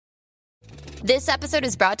This episode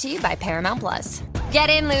is brought to you by Paramount Plus.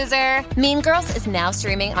 Get in, loser! Mean Girls is now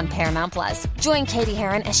streaming on Paramount Plus. Join Katie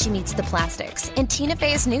Heron as she meets the plastics in Tina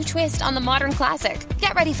Fey's new twist on the modern classic.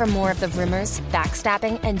 Get ready for more of the rumors,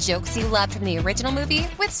 backstabbing, and jokes you loved from the original movie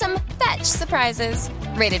with some fetch surprises.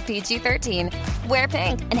 Rated PG-13. Wear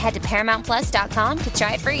pink and head to ParamountPlus.com to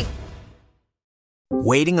try it free.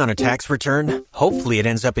 Waiting on a tax return? Hopefully it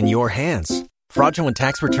ends up in your hands. Fraudulent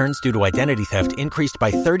tax returns due to identity theft increased by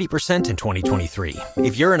 30% in 2023.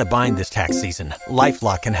 If you're in a bind this tax season,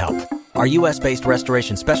 LifeLock can help. Our U.S.-based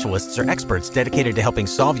restoration specialists are experts dedicated to helping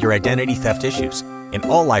solve your identity theft issues. And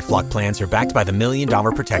all LifeLock plans are backed by the $1 Million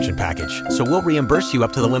Protection Package. So we'll reimburse you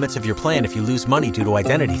up to the limits of your plan if you lose money due to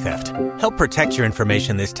identity theft. Help protect your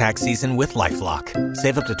information this tax season with LifeLock.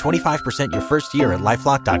 Save up to 25% your first year at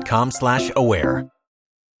LifeLock.com/aware.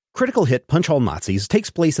 Critical hit Punch All Nazis takes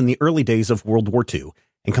place in the early days of World War II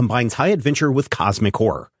and combines high adventure with cosmic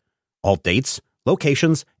horror. All dates,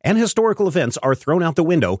 locations, and historical events are thrown out the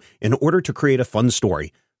window in order to create a fun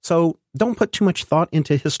story, so don't put too much thought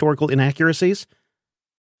into historical inaccuracies.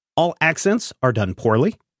 All accents are done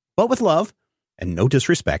poorly, but with love, and no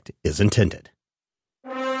disrespect is intended.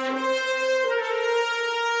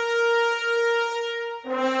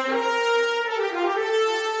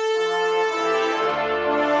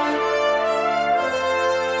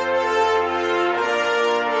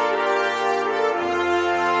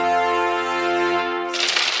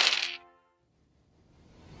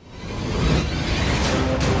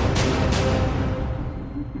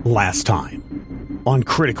 Last time on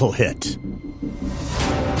Critical Hit.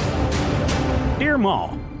 Dear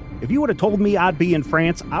Ma, if you would have told me I'd be in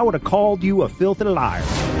France, I would have called you a filthy liar.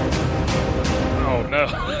 Oh, no.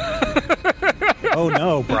 Oh,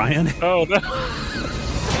 no, Brian. Oh, no.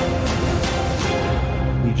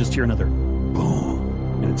 You just hear another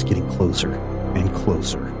boom, and it's getting closer and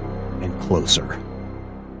closer and closer.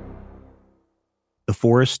 The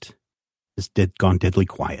forest is gone deadly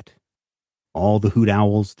quiet. All the hoot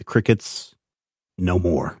owls, the crickets, no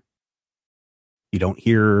more. You don't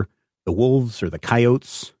hear the wolves or the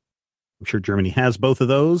coyotes. I'm sure Germany has both of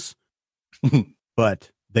those,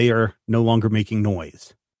 but they are no longer making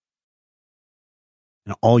noise.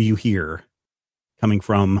 And all you hear coming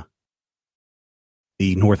from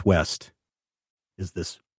the northwest is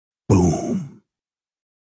this boom,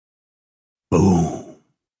 boom,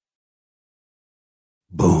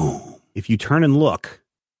 boom. If you turn and look,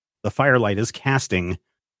 the firelight is casting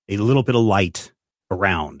a little bit of light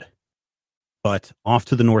around. But off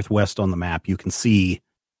to the northwest on the map, you can see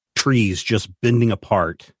trees just bending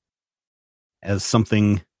apart as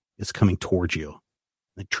something is coming towards you.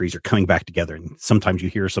 The trees are coming back together, and sometimes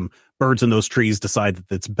you hear some birds in those trees decide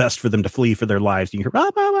that it's best for them to flee for their lives. And you hear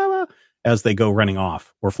bah, bah, bah, bah, as they go running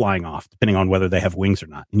off or flying off, depending on whether they have wings or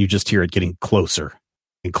not. And you just hear it getting closer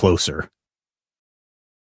and closer.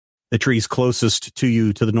 The trees closest to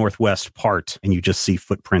you to the northwest part, and you just see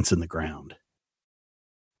footprints in the ground.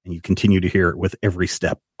 And you continue to hear it with every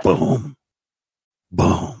step. Boom.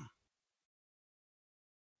 Boom.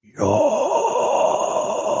 Yog.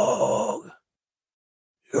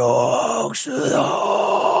 Yog.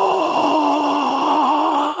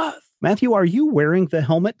 Matthew, are you wearing the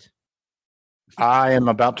helmet? I am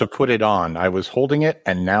about to put it on. I was holding it,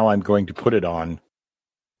 and now I'm going to put it on.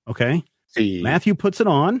 Okay. See. Matthew puts it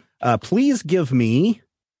on. Please give me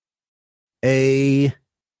a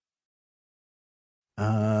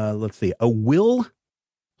will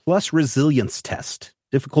plus resilience test.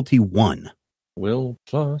 Difficulty 1. Will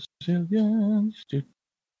plus resilience.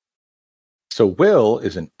 So will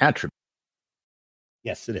is an attribute.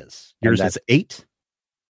 Yes, it is. Yours is 8.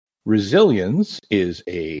 Resilience is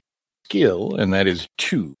a skill, and that is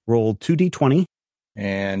 2. Roll 2d20.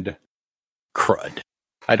 And crud.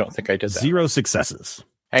 I don't think I did that. 0 successes.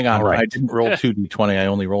 Hang on. All right. I didn't roll 2d20. I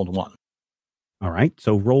only rolled 1. All right.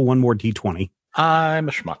 So roll one more d20. I'm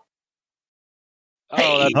a schmuck. Oh,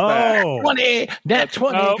 Hey, that's bad. 20. Nat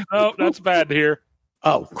 20. No, that's bad to hear.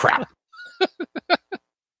 Oh, crap.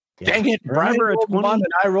 Dang it. Brian Remember, a rolled 20 1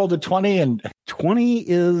 and I rolled a 20, and 20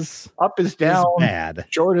 is up is down. bad.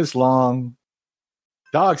 Short is long.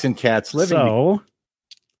 Dogs and cats living. So,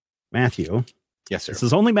 Matthew. Yes, sir. This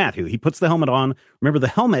is only Matthew. He puts the helmet on. Remember, the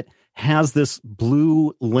helmet has this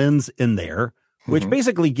blue lens in there, which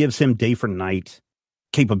basically gives him day for night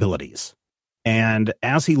capabilities. And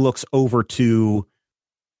as he looks over to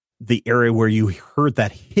the area where you heard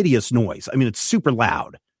that hideous noise, I mean, it's super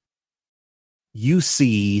loud, you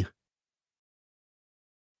see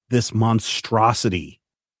this monstrosity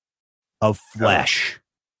of flesh.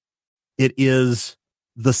 It is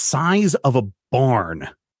the size of a barn.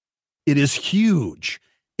 It is huge.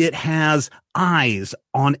 It has eyes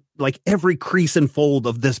on like every crease and fold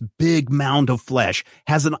of this big mound of flesh,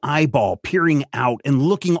 has an eyeball peering out and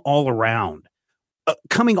looking all around.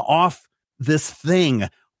 Coming off this thing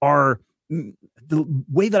are, the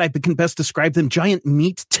way that I can best describe them, giant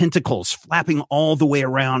meat tentacles flapping all the way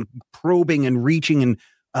around, probing and reaching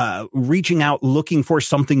out, looking for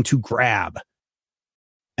something to grab.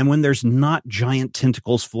 And when there's not giant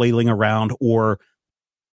tentacles flailing around or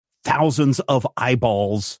thousands of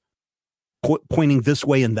eyeballs pointing this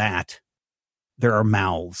way and that, there are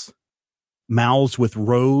mouths with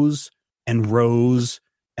rows and rows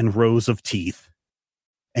and rows of teeth.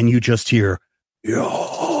 And you just hear,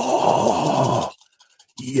 yaw,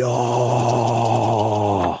 yaw.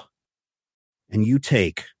 And you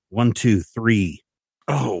take 1, 2, 3,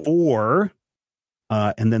 4.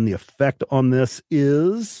 And then the effect on this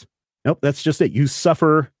is, nope, that's just it. You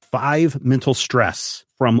suffer 5 mental stress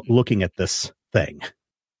from looking at this thing.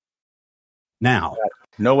 Now,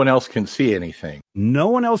 no one else can see anything. No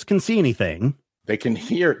one else can see anything. They can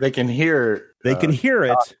hear. They can hear it. They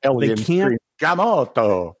can't.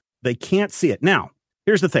 Gamoto. They can't see it. Now,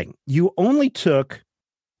 here's the thing. You only took,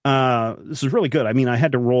 this is really good. I mean, I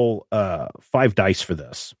had to roll 5 dice for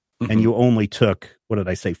this. Mm-hmm. And you only took, what did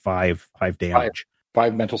I say? 5 damage.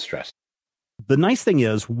 5 mental stress. The nice thing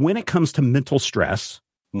is, when it comes to mental stress,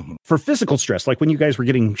 mm-hmm. for physical stress, like when you guys were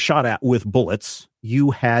getting shot at with bullets,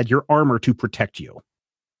 you had your armor to protect you.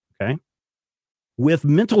 Okay. With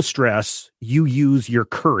mental stress, you use your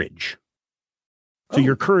courage. So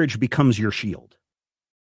your courage becomes your shield.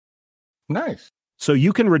 Nice. So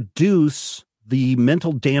you can reduce the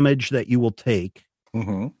mental damage that you will take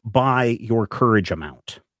mm-hmm. by your courage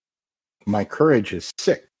amount. My courage is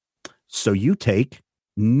 6. So you take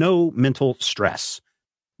no mental stress,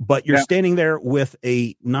 but you're standing there with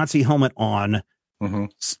a Nazi helmet on, mm-hmm.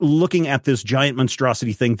 looking at this giant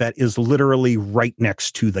monstrosity thing that is literally right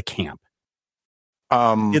next to the camp.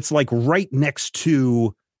 It's like right next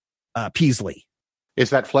to Peasley. Is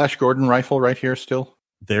that Flash Gordon rifle right here still?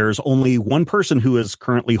 There's only one person who is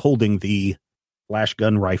currently holding the flash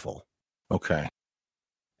gun rifle. Okay.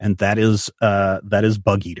 And that is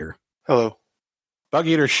Bug Eater. Hello. Bug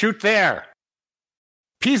Eater, shoot there.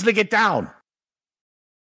 Peasley, get down.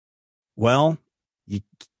 Well, you're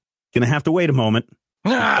going to have to wait a moment.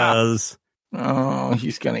 Because... Oh,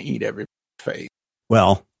 he's going to eat everybody's face.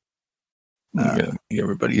 Well... He's going to eat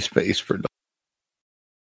everybody's face for...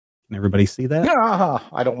 Can everybody see that?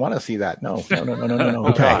 I don't want to see that. No.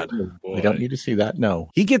 Okay. We don't need to see that. No.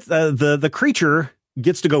 He gets the creature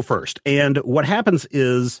gets to go first. And what happens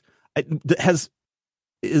is has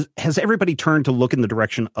everybody turned to look in the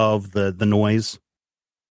direction of the noise?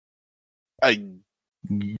 I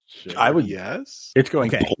would. Yes. It's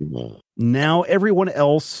going. Okay. Now everyone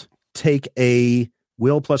else take a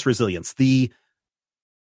will plus resilience. The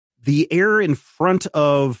air in front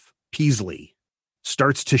of Peasley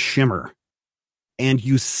starts to shimmer, and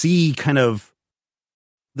you see kind of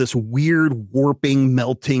this weird warping,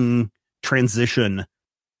 melting transition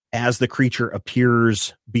as the creature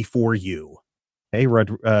appears before you. Hey,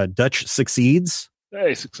 Dutch succeeds.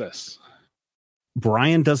 Hey, success.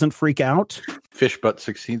 Brian doesn't freak out. Fish butt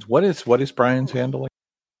succeeds. What is Brian's handling?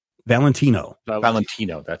 Valentino.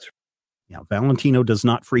 Valentino. That's right. Yeah. Valentino does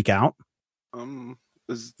not freak out.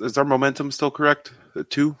 Is our momentum still correct?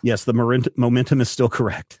 2? Yes, the momentum is still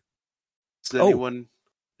correct. Does anyone?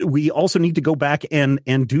 We also need to go back and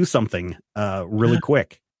do something really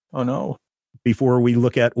quick. Oh no! Before we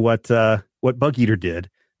look at what Bug Eater did,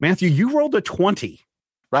 Matthew, you rolled a 20.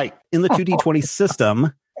 Right. In the 2d20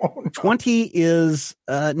 system. Oh, no. 20 is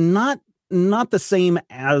not the same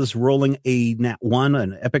as rolling a nat 1,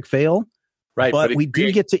 an epic fail. Right. But we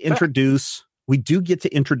do get to introduce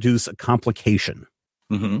a complication.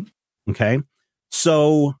 Mm-hmm. Okay.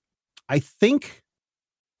 So I think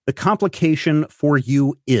the complication for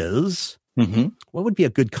you is, what would be a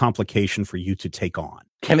good complication for you to take on?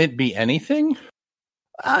 Can it be anything?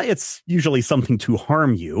 It's usually something to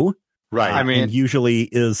harm you. Right. I mean, usually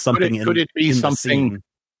is something could it be in something?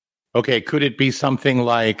 Okay. Could it be something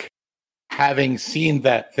like having seen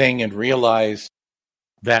that thing and realized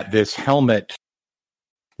that this helmet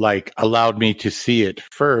like allowed me to see it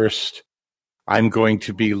first? I'm going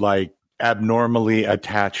to be like abnormally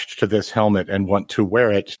attached to this helmet and want to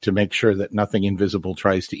wear it to make sure that nothing invisible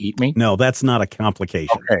tries to eat me. No, that's not a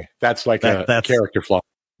complication. Okay. That's like a character flaw.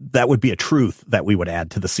 That would be a truth that we would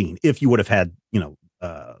add to the scene. If you would have had, you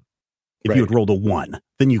had rolled a 1,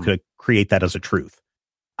 then you could create that as a truth.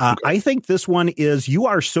 I think this one is, you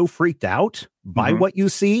are so freaked out by what you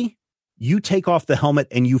see, you take off the helmet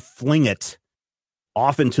and you fling it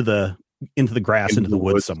off into the into the grass, into the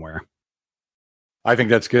woods woods. somewhere. I think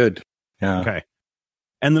that's good. Yeah. Okay.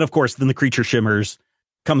 And then, of course, then the creature shimmers,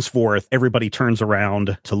 comes forth. Everybody turns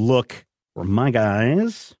around to look for my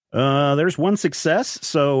guys. There's one success.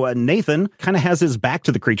 So Nathan kind of has his back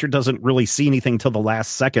to the creature, doesn't really see anything till the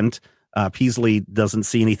last second. Peasley doesn't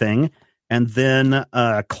see anything. And then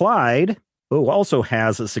Clyde, who also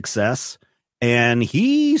has a success, and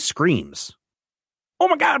he screams, "Oh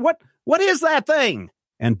my God, what is that thing?"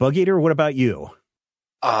 And Bug Eater, what about you?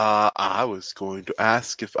 I was going to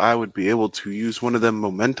ask if I would be able to use one of them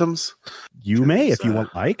momentums. You may, if you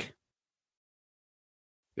want, like.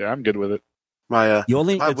 Yeah, I'm good with it. My You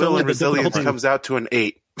only, my it's will only and the resilience difficulty- comes out to an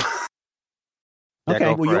 8. Yeah, Okay, go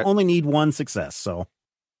well, for you it. only need one success, so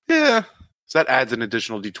Yeah. So that adds an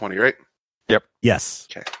additional d20, right? yes.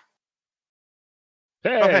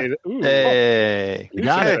 Hey, Okay. ooh, Hey. you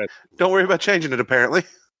got said it. Don't worry about changing it, apparently.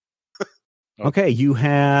 Okay, you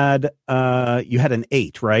had an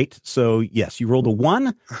 8, right? So yes, you rolled a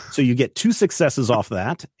 1, so you get 2 successes off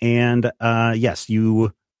that, and yes,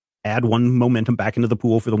 you add 1 momentum back into the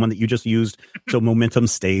pool for the one that you just used, so momentum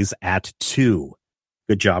stays at 2.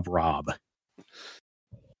 Good job, Rob.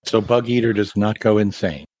 So Bug Eater does not go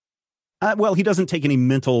insane. Well, he doesn't take any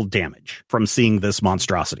mental damage from seeing this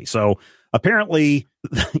monstrosity. So apparently,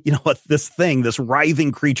 you know what, this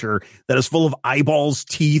writhing creature that is full of eyeballs,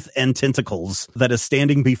 teeth, and tentacles that is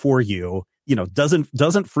standing before you, you know,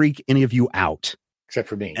 doesn't freak any of you out. Except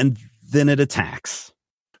for me. And then it attacks.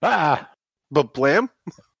 Ah! But blam?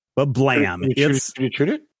 But blam, Did you shoot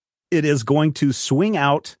it? it is going to swing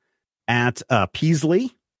out at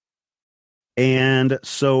Peasley. And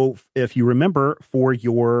so if you remember, for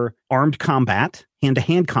your armed combat,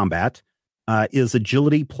 hand-to-hand combat, is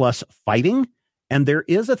agility plus fighting. And there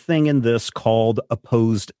is a thing in this called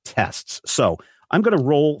opposed tests. So I'm going to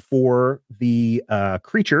roll for the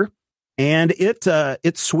creature, and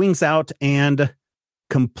it swings out and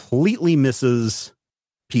completely misses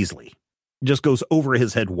Peasley. Just goes over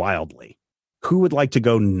his head wildly. Who would like to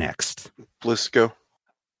go next? Blisco.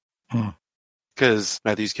 Because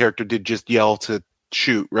Matthew's character did just yell to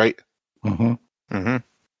shoot, right? Mm-hmm. Mm-hmm.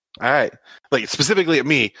 All right. Like, specifically at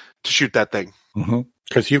me to shoot that thing. Mm-hmm.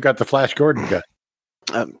 Because you've got the Flash Gordon gun.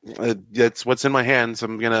 That's what's in my hands.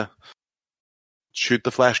 I'm going to shoot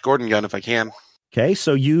the Flash Gordon gun if I can. Okay,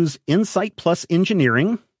 so use insight plus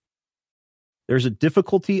engineering. There's a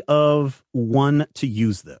difficulty of 1 to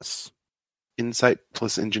use this. Insight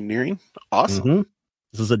plus engineering. Awesome. Mhm.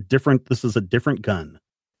 This is a different gun.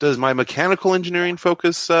 Does my mechanical engineering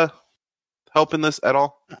focus help in this at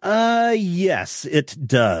all? Yes, it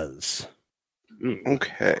does.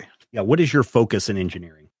 Okay. Yeah, what is your focus in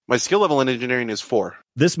engineering? My skill level in engineering is 4.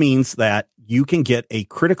 This means that you can get a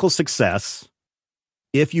critical success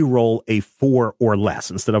if you roll a 4 or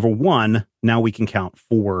less. Instead of a 1, now we can count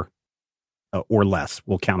 4 or less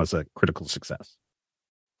will count as a critical success.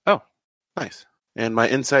 Oh, nice. And my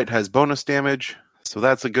insight has bonus damage, so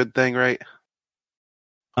that's a good thing, right?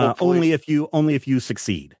 Hopefully. Only if you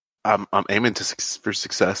succeed. I'm aiming for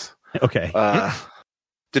success. Okay.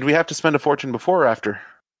 Did we have to spend a fortune before or after?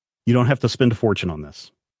 You don't have to spend a fortune on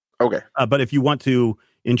this. Okay. But if you want to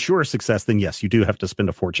ensure success, then yes, you do have to spend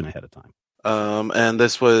a fortune ahead of time. And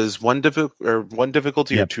this was one difficulty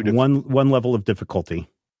or Yep, 2 difficulty? one level of difficulty.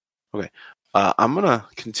 I'm gonna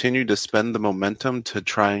continue to spend the momentum to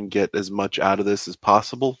try and get as much out of this as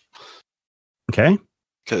possible Okay.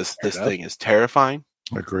 because this enough. thing is terrifying.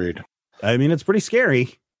 Agreed. I mean, it's pretty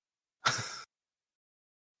scary.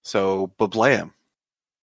 So, bablam.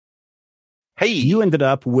 Hey, You ended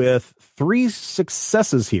up with 3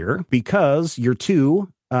 successes here because you're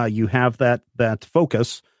 2. You have that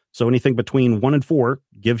focus. So anything between 1 and 4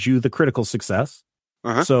 gives you the critical success.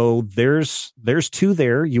 Uh-huh. So there's 2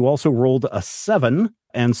 there. You also rolled a 7,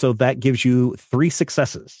 and so that gives you 3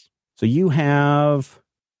 successes. So you have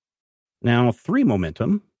now 3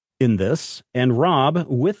 momentum in this. And Rob,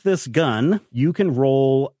 with this gun, you can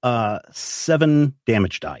roll 7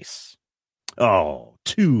 damage dice. Oh,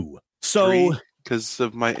 2. So, because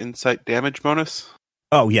of my insight damage bonus.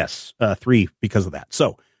 oh yes, 3 because of that.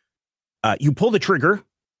 So you pull the trigger,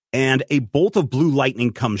 and a bolt of blue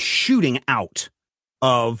lightning comes shooting out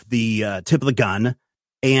of the tip of the gun,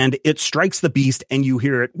 and it strikes the beast, and you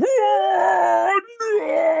hear it.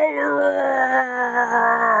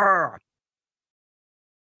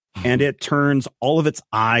 And it turns all of its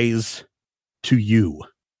eyes to you.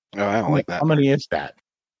 Oh, I don't like that. How many is that?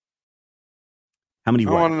 How many?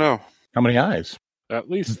 I what? want to know. How many eyes? At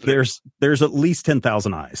least 3. There's at least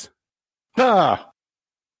 10,000 eyes. Ah!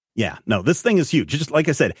 Yeah, no, this thing is huge. Just like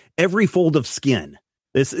I said, every fold of skin.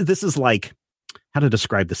 This is like, how to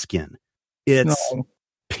describe the skin. It's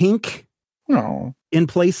pink in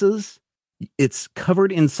places. It's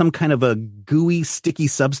covered in some kind of a gooey, sticky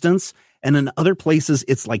substance. And in other places,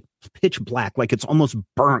 it's like pitch black, like it's almost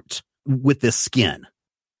burnt with this skin.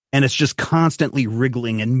 And it's just constantly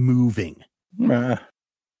wriggling and moving. Why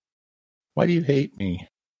do you hate me?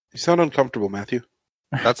 You sound uncomfortable, Matthew.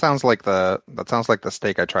 That sounds like the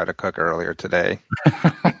steak I tried to cook earlier today.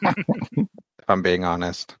 If I'm being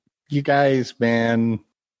honest. You guys, man,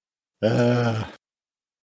 just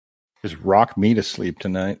rock me to sleep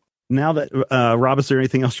tonight. Now that, Rob, is there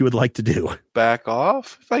anything else you would like to do? Back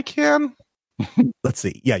off if I can. Let's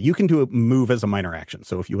see. Yeah, you can do a move as a minor action.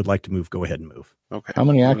 So if you would like to move, go ahead and move. Okay. How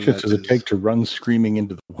many actions does it take to run screaming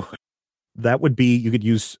into the wood? That would be, you could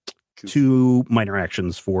use 2 minor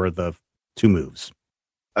actions for the 2 moves.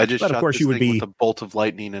 I just shot of course this you would thing be with a bolt of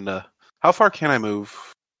lightning and how far can I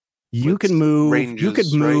move? You can move. You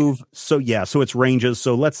could move. Right? So it's ranges.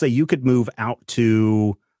 So let's say you could move out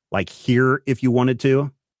to like here if you wanted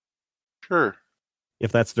to. Sure.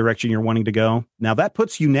 If that's the direction you're wanting to go. Now that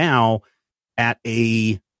puts you now at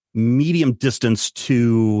a medium distance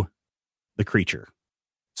to the creature.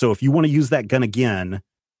 So if you want to use that gun again,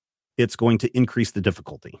 it's going to increase the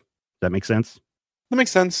difficulty. Does that make sense? That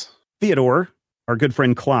makes sense. Theodore, our good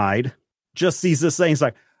friend Clyde, just sees this thing. He's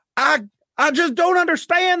like, I just don't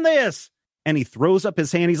understand this. And he throws up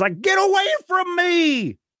his hand. He's like, get away from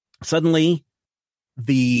me. Suddenly,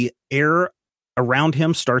 the air around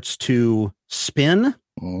him starts to spin.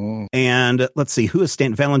 And let's see, who is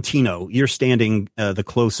standing? Valentino, you're standing the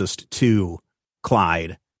closest to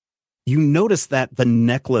Clyde. You notice that the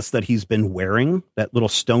necklace that he's been wearing, that little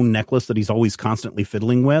stone necklace that he's always constantly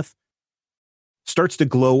fiddling with, starts to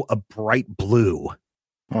glow a bright blue.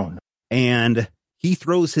 Oh, no. And he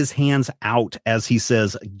throws his hands out as he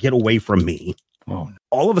says, get away from me. Oh, no.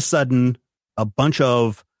 All of a sudden, a bunch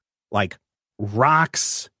of like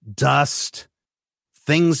rocks, dust,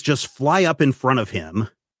 things just fly up in front of him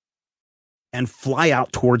and fly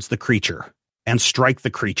out towards the creature and strike the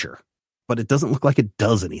creature. But it doesn't look like it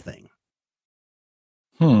does anything.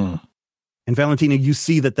 And Valentina, you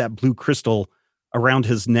see that blue crystal around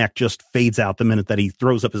his neck just fades out the minute that he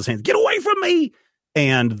throws up his hands. Get away from me!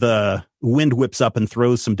 And the wind whips up and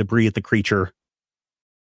throws some debris at the creature.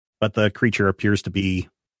 But the creature appears to be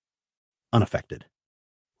unaffected.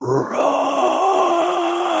 Run!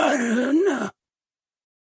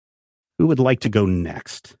 Who would like to go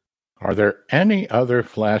next? Are there any other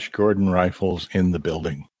Flash Gordon rifles in the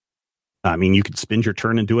building? I mean, you could spend your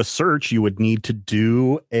turn and do a search. You would need to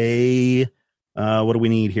do a... what do we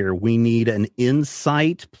need here? We need an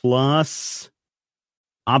insight plus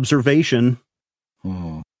observation.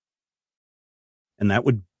 And that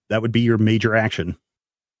would be your major action.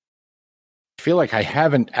 I feel like I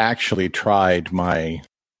haven't actually tried my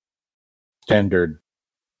standard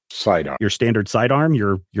sidearm. Your standard sidearm?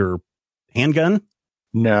 Your handgun?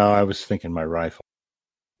 No, I was thinking my rifle.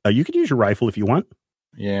 You could use your rifle if you want.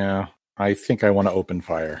 Yeah, I think I want to open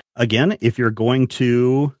fire. Again, if you're going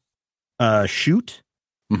to shoot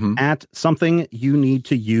at something, you need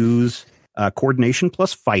to use coordination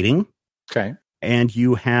plus fighting. Okay. And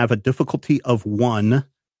you have a difficulty of 1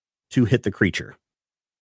 to hit the creature.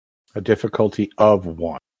 A difficulty of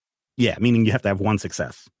 1. Yeah, meaning you have to have 1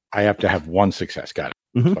 success. I have to have 1 success. Got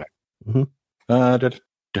it.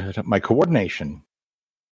 My coordination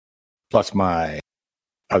plus my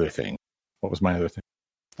other thing. What was my other thing?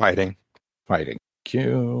 Fighting.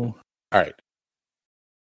 Q. All right.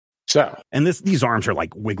 So, and these arms are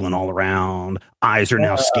like wiggling all around. Eyes are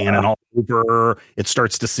now scanning all over. It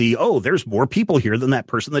starts to see, oh, there's more people here than that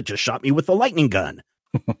person that just shot me with the lightning gun.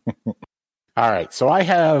 All right. So I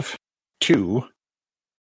have 2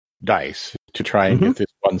 dice to try and get this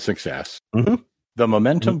 1 success. The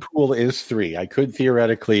momentum pool is 3. I could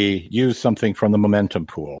theoretically use something from the momentum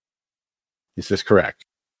pool. Is this correct?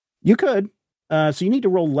 You could. So you need to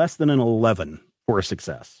roll less than an 11 for a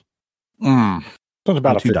success. It's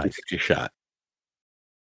about a 50-50 shot.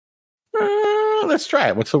 Let's try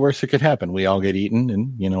it. What's the worst that could happen? We all get eaten,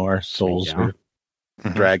 and our souls are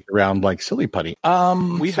dragged around like silly putty.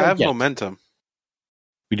 We have momentum.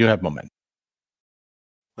 We do have momentum.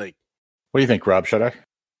 Like, what do you think, Rob? Should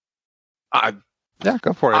I? Yeah,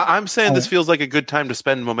 go for it. I'm saying this feels like a good time to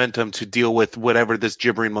spend momentum to deal with whatever this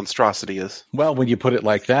gibbering monstrosity is. Well, when you put it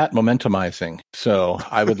like that, momentumizing. So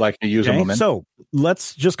I would like to use a momentum. So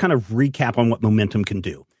let's just kind of recap on what momentum can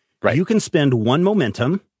do. Right. You can spend 1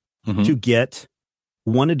 momentum to get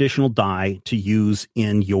 1 additional die to use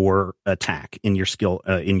in your attack, in your skill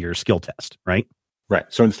test, right? Right.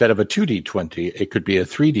 So instead of a 2d20, it could be a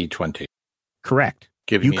 3d20. Correct.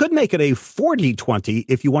 You could make it a 4d20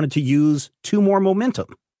 if you wanted to use 2 more momentum.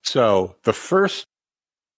 So the first,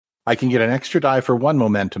 I can get an extra die for 1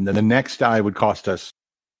 momentum. Then the next die would cost us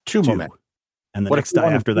 2 momentum. And the next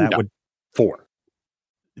die after that would 4.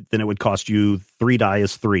 Then it would cost you 3 die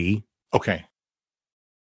is 3. Okay.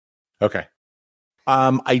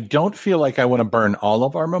 I don't feel like I want to burn all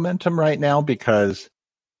of our momentum right now because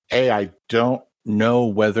I don't know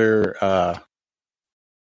whether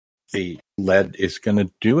the lead is going to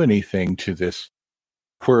do anything to this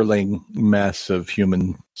whirling mess of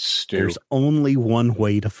human stew. There's only one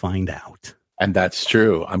way to find out. And that's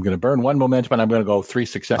true. I'm going to burn 1 momentum and I'm going to go 3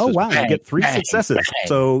 successes. Oh, wow. Bang, you get 3 successes. Bang.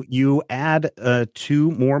 So you add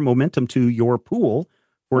 2 more momentum to your pool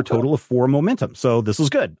for a total of 4 momentum. So this is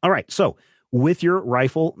good. All right. So with your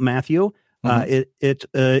rifle, Matthew, it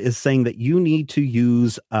is saying that you need to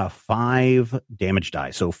use 5 damage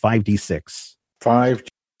die. So 5d6. 5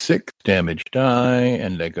 6 damage die,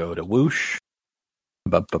 and they go to whoosh.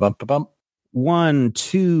 Bump, bump, bump, bump. 1,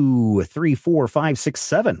 2, 3, 4, 5, 6,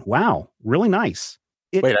 7. Wow, really nice.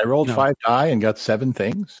 Wait, I rolled 5 die and got 7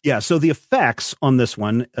 things? Yeah, so the effects on this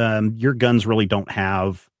one, your guns really don't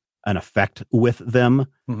have an effect with them.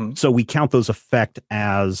 Mm-hmm. So we count those effect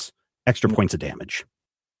as extra points of damage.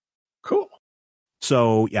 Cool.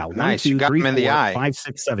 So, yeah, Nice. 1, 2, 3, 4, in the eye. 5,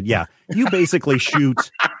 6, 7. Yeah, you basically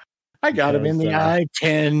shoot... I got him in the eye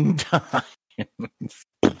 10 times.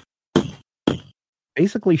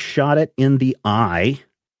 Basically shot it in the eye,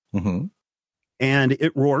 and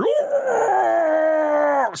it roared,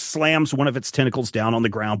 slams one of its tentacles down on the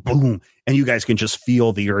ground, boom, and you guys can just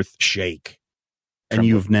feel the earth shake. And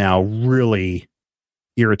you've now really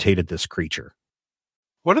irritated this creature.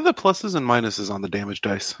 What are the pluses and minuses on the damage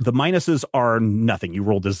dice? The minuses are nothing. You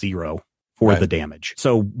rolled a 0 for the damage.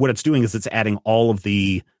 So what it's doing is it's adding all of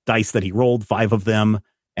the dice that he rolled, 5 of them.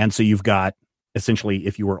 And so you've got essentially,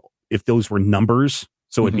 if those were numbers,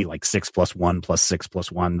 so it'd be like 6 plus 1 plus 6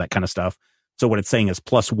 plus 1, that kind of stuff. So what it's saying is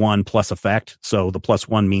 +1 plus effect. So the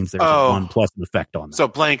 +1 means there's a 1 plus an effect on that. So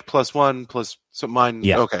blank +1 plus, so mine.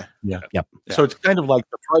 Yeah. Okay. Yeah. Yep. So it's kind of like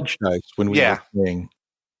the fudge dice when we were playing.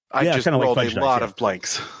 I just rolled like a lot of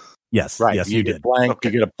blanks. Yes. Right. Yes, you did. Blank, you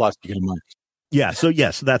get a plus, you get a minus. Yeah. So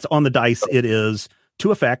yes, that's on the dice. It is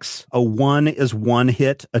 2 effects. A 1 is 1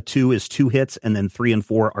 hit. A 2 is 2 hits. And then 3 and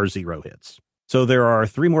 4 are 0 hits. So there are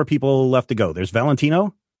 3 more people left to go. There's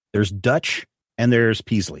Valentino, there's Dutch, and there's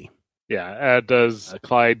Peasley. Yeah. Does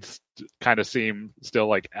Clyde kind of seem still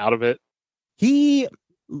like out of it? He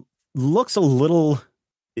looks a little,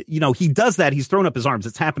 he does that. He's thrown up his arms.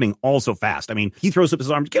 It's happening all so fast. I mean, he throws up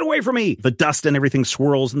his arms, get away from me. The dust and everything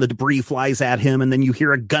swirls and the debris flies at him. And then you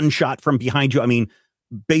hear a gunshot from behind you. I mean,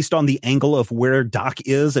 based on the angle of where Doc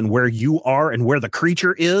is and where you are and where the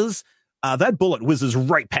creature is, that bullet whizzes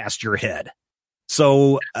right past your head.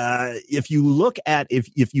 So if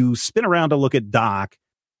you spin around to look at Doc,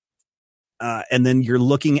 and then you're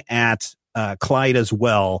looking at Clyde as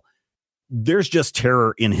well, there's just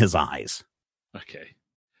terror in his eyes. Okay.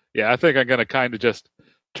 Yeah, I think I'm going to kind of just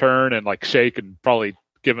turn and like shake and probably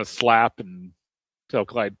give him a slap and tell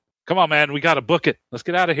Clyde, come on, man, we got to book it. Let's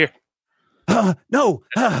get out of here. No,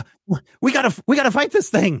 we gotta fight this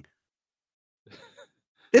thing.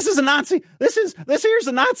 This is a Nazi. This here's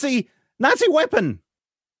a Nazi weapon.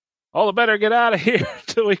 All the better get out of here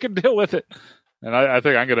till we can deal with it. And I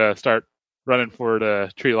think I'm going to start running for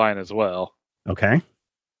the tree line as well. Okay.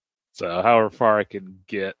 So however far I can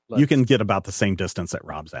get. You can get about the same distance that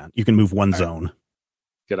Rob's at. You can move one zone.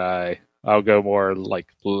 I'll go more like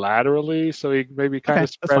laterally so he maybe kind of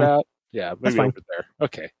spread out. Yeah, maybe over there.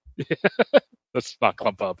 Okay. Let's not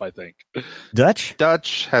clump up, I think.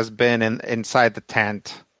 Dutch has been inside the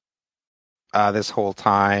tent this whole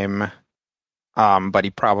time. But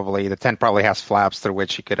the tent probably has flaps through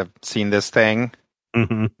which he could have seen this thing.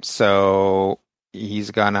 Mm-hmm. So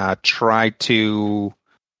he's gonna try to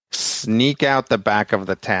sneak out the back of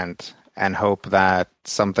the tent and hope that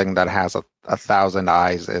something that has 1,000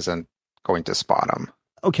 eyes isn't going to spot him.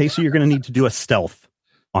 Okay, so you're going to need to do a stealth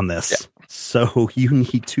on this. Yeah. So you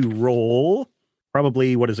need to roll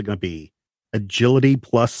probably, what is it going to be? Agility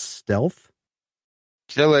plus stealth?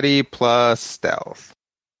 Agility plus stealth.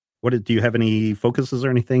 Do you have any focuses or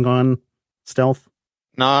anything on stealth?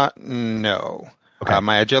 No. Okay.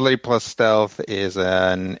 My agility plus stealth is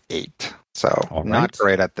an 8, so not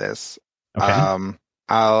great at this. Okay.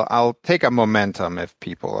 I'll take a momentum if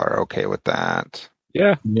people are okay with that.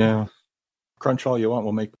 Yeah. Crunch all you want.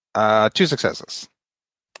 We'll make 2 successes.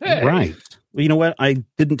 Hey. Right. Well, you know what? I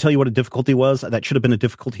didn't tell you what a difficulty was. That should have been a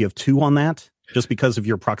difficulty of 2 on that, just because of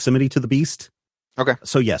your proximity to the beast. Okay.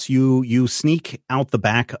 So yes, you sneak out the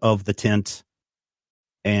back of the tent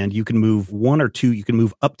and you can move one or two. You can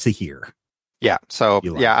move up to here. Yeah. So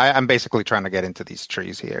You like. yeah, I'm basically trying to get into these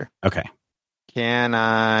trees here. Okay. Can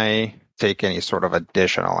I take any sort of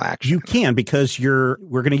additional action? You can, because we're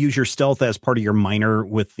going to use your stealth as part of your minor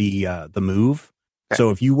with the move. Okay.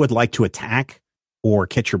 So if you would like to attack or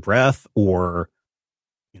catch your breath or,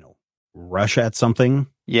 rush at something.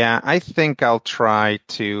 Yeah, I think I'll try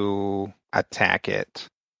to attack it.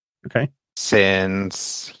 Okay.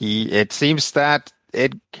 Since it seems that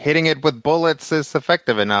hitting it with bullets is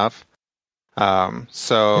effective enough.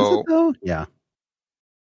 Is it though? Yeah.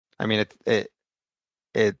 I mean,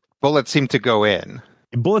 it bullets seem to go in.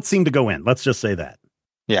 Bullets seem to go in. Let's just say that.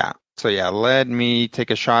 Yeah. So yeah, let me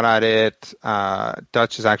take a shot at it.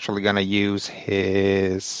 Dutch is actually going to use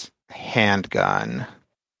his handgun,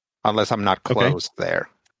 unless I'm not close there.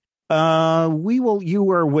 You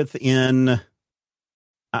are within,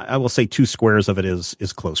 I will say 2 squares of it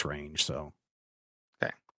is close range. So.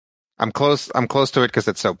 Okay. I'm close to it because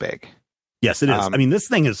it's so big. Yes, it is. I mean, this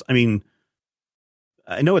thing is,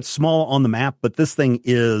 I know it's small on the map, but this thing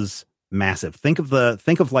is massive. Think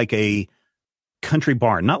of like a country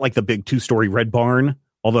barn, not like the big 2-story red barn,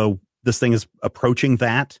 although this thing is approaching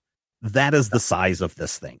that. That is the size of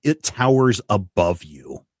this thing. It towers above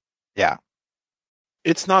you. Yeah.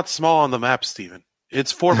 It's not small on the map, Steven.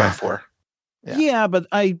 It's 4x4. Yeah, but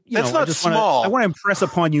It's not small. I want to impress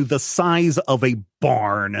upon you the size of a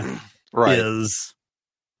barn is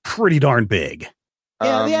pretty darn big.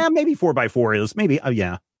 Yeah, maybe 4x4 is maybe.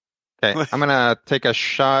 Yeah. Okay, I'm gonna take a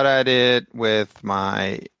shot at it with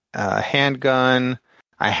my handgun.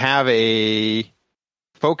 I have a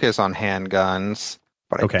focus on handguns,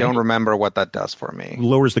 but I don't remember what that does for me.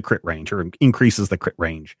 Lowers the crit range or increases the crit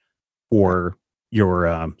range for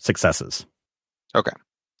your successes. Okay,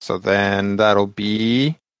 so then that'll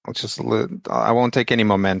be. I won't take any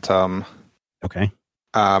momentum. Okay.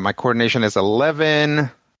 My coordination is 11.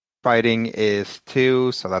 Fighting is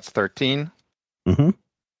 2, so that's 13. Mm-hmm.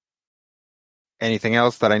 Anything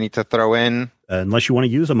else that I need to throw in? Unless you want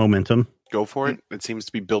to use a momentum. Go for it. It seems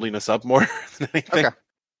to be building us up more than anything.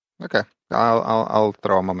 Okay. I'll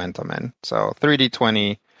throw a momentum in. So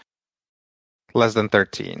 3d20, less than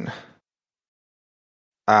 13.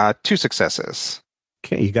 2 successes.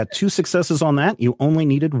 Okay, you got 2 successes on that. You only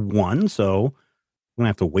needed 1, so I'm gonna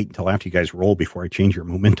have to wait until after you guys roll before I change your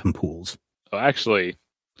momentum pools. Oh, actually,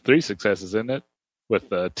 3 successes, isn't it? With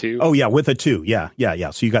the 2. Oh yeah, with a 2. Yeah.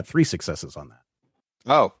 So you got 3 successes on that.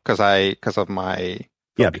 Oh, because of my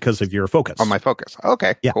because of your focus. On my focus.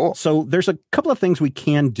 Okay, yeah. Cool. So there's a couple of things we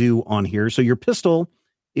can do on here. So your pistol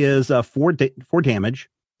is 4 damage.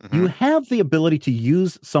 Mm-hmm. You have the ability to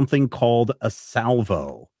use something called a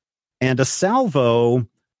salvo, and a salvo.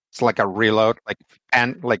 It's like a reload,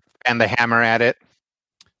 and the hammer at it.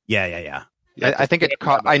 Yeah. I think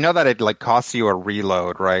I know that it costs you a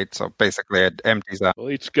reload, right? So basically, it empties out. Well,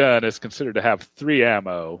 each gun is considered to have 3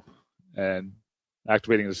 ammo, and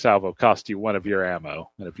activating the salvo costs you 1 of your ammo.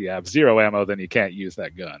 And if you have 0 ammo, then you can't use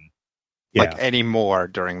that gun. Anymore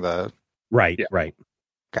during the right.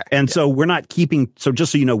 Okay. And so we're not keeping. So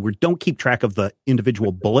just so you know, we don't keep track of the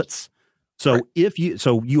individual bullets. So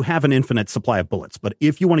you have an infinite supply of bullets, but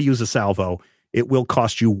if you want to use a salvo, it will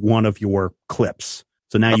cost you 1 of your clips.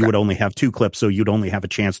 So now you would only have 2 clips, so you'd only have a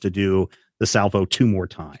chance to do the salvo 2 more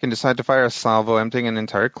times. You can decide to fire a salvo emptying an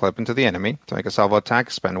entire clip into the enemy. To make a salvo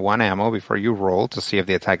attack, spend 1 ammo before you roll to see if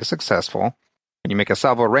the attack is successful. When you make a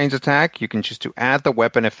salvo range attack, you can choose to add the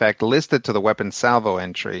weapon effect listed to the weapon salvo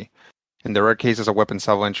entry. In the rare cases, a weapon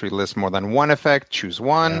salvo entry lists more than 1 effect. Choose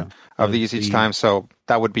 1 of these each time. So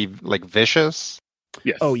that would be vicious.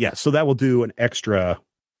 Yes. Oh yeah. So that will do an extra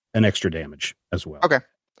damage as well. Okay.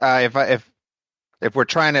 If we're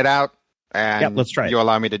trying it out and let's try it. You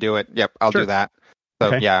allow me to do it, I'll do that.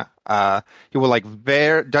 So he will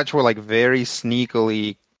Dutch will very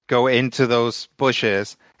sneakily go into those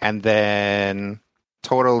bushes and then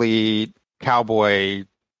totally cowboy,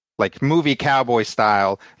 movie cowboy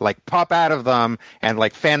style, pop out of them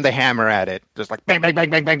and fan the hammer at it. Just bang, bang,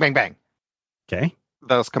 bang, bang, bang, bang, bang. Okay.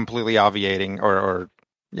 Thus completely obviating or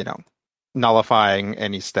nullifying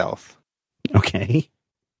any stealth. Okay.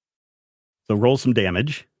 So roll some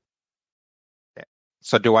damage. Okay.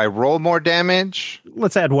 So do I roll more damage?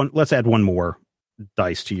 Let's add one more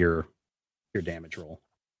dice to your damage roll.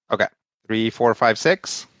 Okay. 3, 4, 5,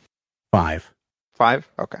 6. 5.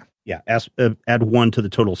 5. Okay. Yeah. Add 1 to the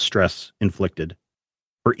total stress inflicted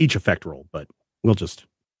for each effect roll, but we'll just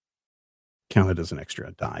count it as an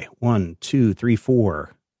extra die. 1, 2, 3,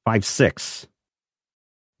 4, 5, 6.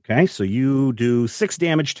 Okay. So you do 6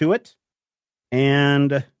 damage to it,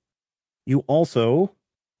 and you also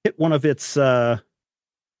hit one of its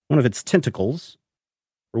one of its tentacles.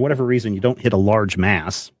 For whatever reason, you don't hit a large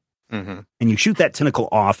mass. Mm-hmm. And you shoot that tentacle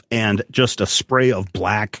off, and just a spray of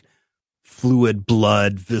black, fluid,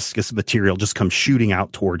 blood, viscous material just comes shooting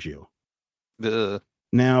out towards you.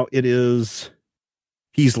 Now it is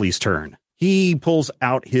Peasley's turn. He pulls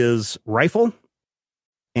out his rifle,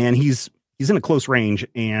 and he's in a close range,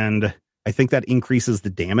 and I think that increases the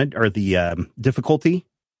damage or the difficulty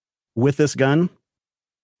with this gun.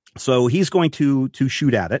 So he's going to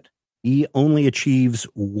shoot at it. He only achieves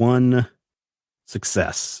one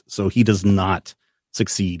success, so he does not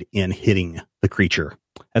succeed in hitting the creature.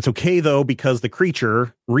 That's okay, though, because the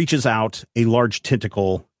creature reaches out a large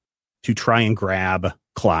tentacle to try and grab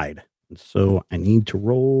Clyde. So I need to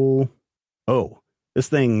roll. Oh, this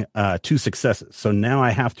thing, 2 successes. So now I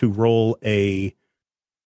have to roll a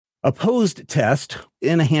opposed test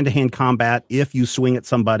in a hand-to-hand combat. If you swing at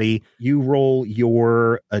somebody, you roll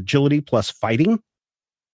your agility plus fighting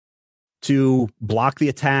to block the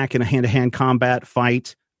attack in a hand-to-hand combat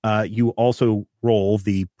fight. You also roll,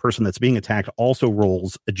 the person that's being attacked also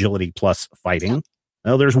rolls agility plus fighting.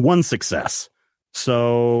 Well, there's 1 success.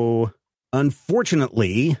 So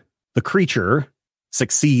unfortunately, the creature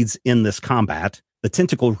succeeds in this combat. The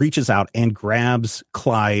tentacle reaches out and grabs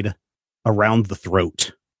Clyde around the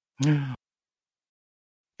throat. And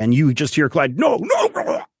you just hear Clyde, no.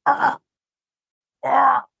 I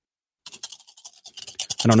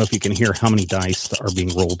don't know if you can hear how many dice are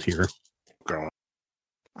being rolled here.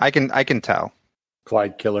 I can tell.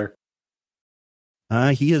 Clyde killer.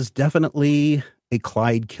 He is definitely a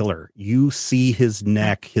Clyde killer. You see his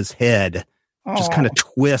neck, his head just kind of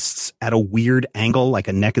twists at a weird angle, like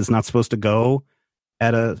a neck is not supposed to go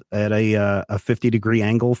at a 50-degree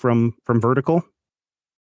angle from vertical.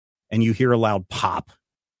 And you hear a loud pop.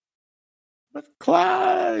 But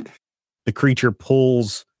Clyde. The creature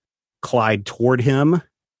pulls Clyde toward him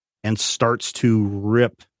and starts to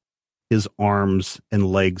rip his arms and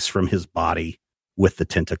legs from his body with the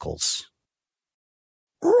tentacles.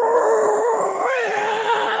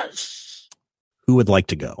 Who would like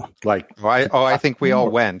to go? I think we all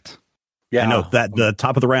went. Yeah. I know that the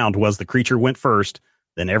top of the round was the creature went first,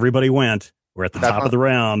 then everybody went. We're at the top of the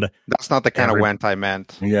round. That's not the kind of went I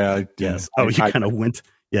meant. Yeah. Yes. Oh, you kind of went.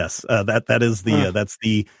 Yes. That is the that's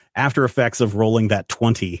the after effects of rolling that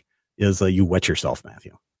 20 is you wet yourself,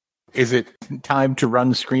 Matthew. Is it time to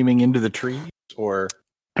run screaming into the trees, or?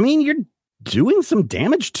 I mean, you're doing some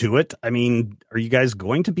damage to it. I mean, are you guys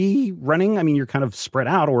going to be running? I mean, you're kind of spread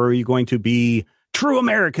out, or are you going to be true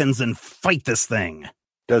Americans and fight this thing?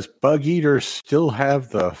 Does Bug Eater still have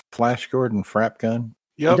the Flash Gordon frap gun?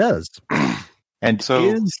 Yep. It does. And So-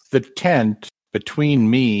 is the tent between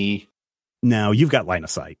me? Now you've got line of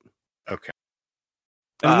sight. Okay.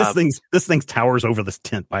 I mean, this thing towers over this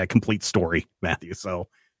tent by a complete story, Matthew. So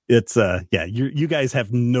it's you guys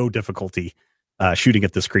have no difficulty shooting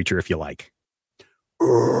at this creature if you like.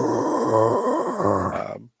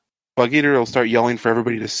 Bug Eater will start yelling for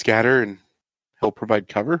everybody to scatter, and he'll provide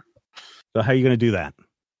cover. So how are you going to do that?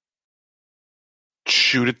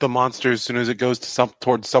 Shoot at the monster as soon as it goes to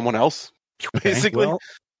towards someone else. Okay, Basically, well,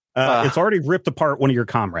 it's already ripped apart one of your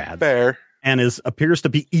comrades fair. and appears to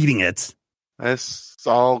be eating it.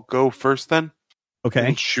 I'll go first then. Okay,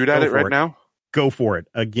 And shoot at Go it for right it. now. Go for it.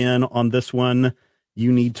 Again, on this one,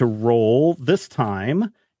 you need to roll. This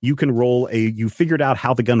time, you can roll you figured out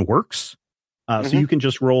how the gun works. So you can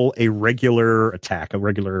just roll a regular attack, a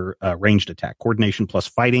regular ranged attack, coordination plus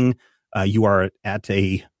fighting. You are at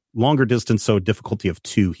a longer distance, so difficulty of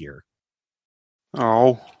 2 here.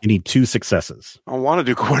 Oh, You need 2 successes. I want to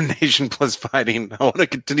do coordination plus fighting. I want to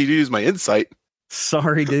continue to use my insight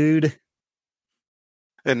Sorry, dude.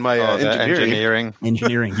 and my The engineering.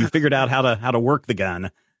 Engineering. You figured out how to work the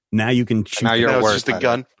gun. Now you can shoot. Now the you're gun. Now it's worse just a at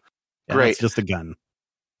gun. Yeah, Great. it's just a gun.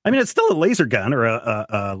 I mean, it's still a laser gun or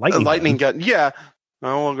a lightning. A lightning gun. Yeah. I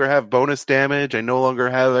no longer have bonus damage. I no longer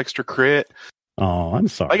have extra crit. Oh, I'm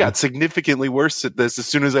sorry. I got significantly worse at this as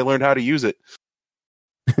soon as I learned how to use it.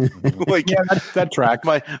 Like Yeah, that tracks.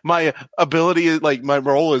 my ability is like my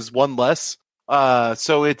roll is 1 less.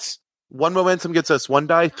 So it's 1 momentum gets us 1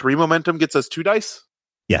 die, 3 momentum gets us 2 dice.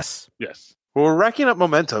 Yes, Yes. Well, we're racking up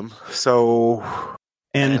momentum. So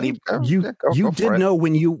and Go you for did it. know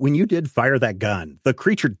when you did fire that gun, the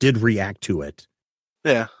creature did react to it,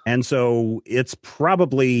 yeah. and so it's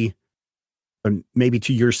probably maybe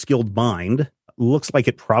to your skilled mind looks like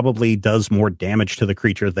it probably does more damage to the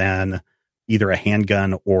creature than either a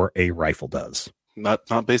handgun or a rifle does. Not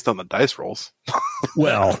based on the dice rolls.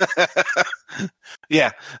 Well,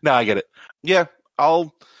 Yeah. No, I get it. Yeah.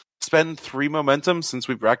 I'll spend 3 momentum since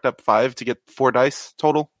we've racked up 5 to get 4 dice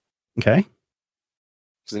total. okay.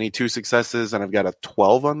 Because I need 2 successes, and I've got a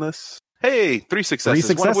 12 on this. Hey, 3 successes.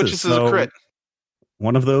 3 One of which is successes. a crit.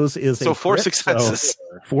 One of those is So a 4 crit, successes.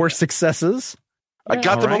 so 4 successes. I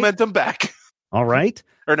got All the right. momentum back. All right.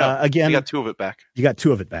 Or no, Again, I got 2 of it back. you got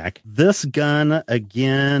 2 of it back. This gun,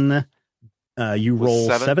 again, you Was roll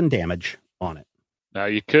 7? 7 damage on it. Now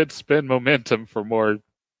you could spend momentum for more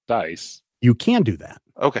dice. You can do that.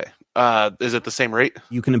 Okay. Is it the same rate?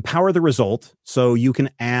 You can empower the result, so you can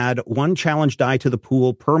add 1 challenge die to the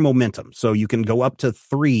pool per momentum. So you can go up to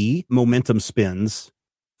 3 momentum spins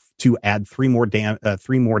to add 3 more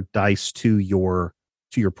dice to your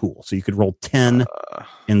pool. So you could roll 10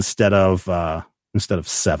 instead of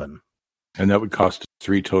 7. And that would cost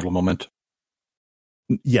 3 total momentum.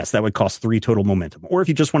 Yes, that would cost 3 total momentum. Or if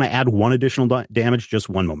you just want to add 1 additional damage, just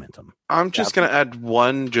 1 momentum. I'm just going to add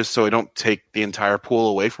 1 just so I don't take the entire pool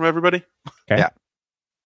away from everybody. Okay. Yeah.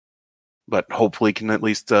 But hopefully can at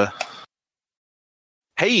least...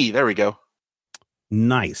 Hey, there we go.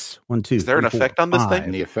 Nice. 1, 2. Is there an 3, 4, effect on this 5. thing?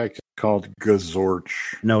 And the effect is called Gazorch.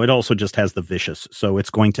 No, it also just has the vicious. So it's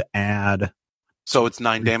going to add... So it's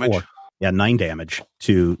 9 damage? 4. Yeah, 9 damage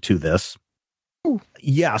to this. Ooh.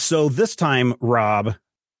 Yeah, so this time, Rob,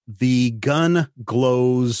 the gun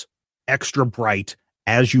glows extra bright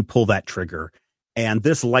as you pull that trigger, and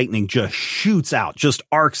this lightning just shoots out, just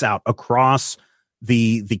arcs out across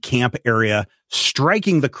the camp area,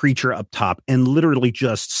 striking the creature up top and literally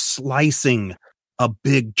just slicing a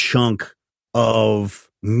big chunk of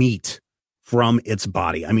meat from its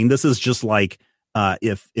body. I mean, this is just like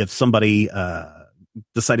if somebody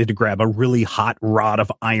decided to grab a really hot rod of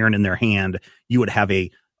iron in their hand, you would have a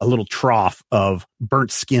little trough of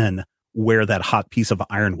burnt skin where that hot piece of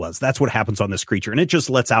iron was. That's what happens on this creature. And it just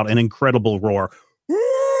lets out an incredible roar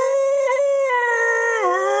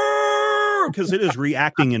because it is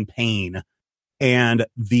reacting in pain. And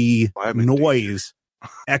the noise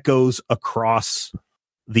echoes across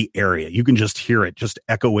the area. You can just hear it just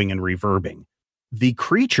echoing and reverbing. The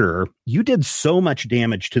creature, you did so much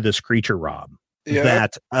damage to this creature, Rob,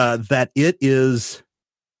 that it is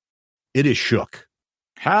shook.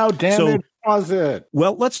 How damaged was it?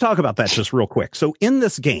 Well, let's talk about that just real quick. So in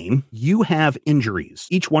this game, you have injuries.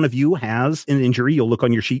 Each one of you has an injury. You'll look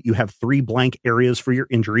on your sheet. You have 3 blank areas for your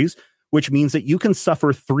injuries, which means that you can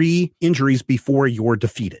suffer 3 injuries before you're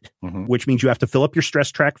defeated, which means you have to fill up your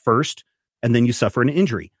stress track first, and then you suffer an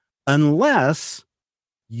injury. Unless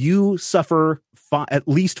you suffer at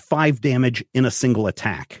least 5 damage in a single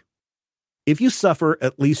attack. If you suffer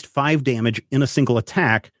at least 5 damage in a single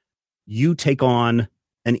attack, you take on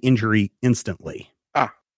an injury instantly.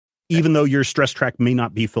 Even though your stress track may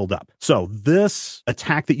not be filled up. So this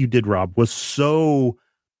attack that you did, Rob, was so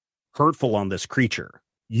hurtful on this creature.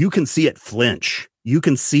 You can see it flinch. You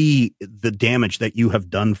can see the damage that you have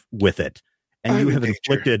done with it. And you have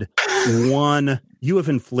inflicted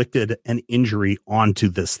an injury onto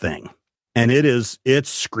this thing. And it's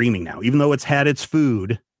screaming now. Even though it's had its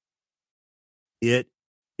food, it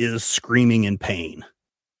is screaming in pain.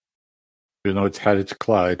 Even though it's had its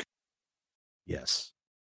Clyde. Yes.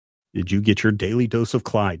 Did you get your daily dose of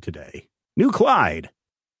Clyde today? New Clyde.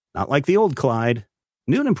 Not like the old Clyde.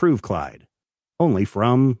 New and improved Clyde. Only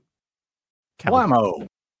from Calamo.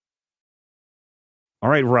 All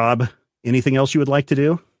right, Rob. Anything else you would like to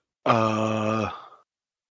do?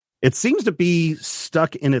 It seems to be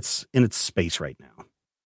stuck in its space right now.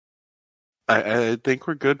 I think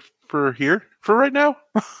we're good for right now.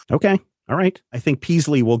 Okay. All right. I think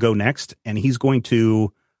Peasley will go next, and he's going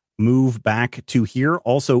to move back to here,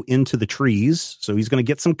 also into the trees. So he's going to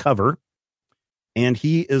get some cover, and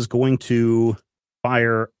he is going to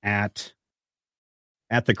fire at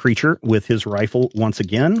the creature with his rifle once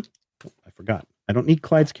again. Oh, I forgot. I don't need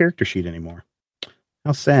Clyde's character sheet anymore.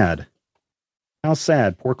 How sad. How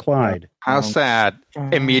sad. Poor Clyde. How sad.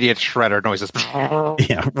 Immediate shredder noises.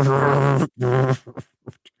 Yeah.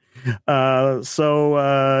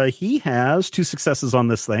 So he has 2 successes on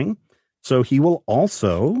this thing. So he will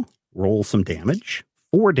also roll some damage.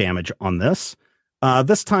 4 damage on this.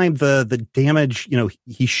 This time the damage,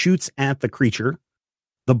 he shoots at the creature.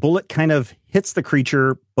 The bullet kind of hits the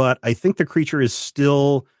creature, but I think the creature is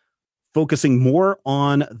still focusing more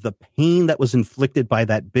on the pain that was inflicted by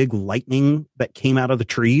that big lightning that came out of the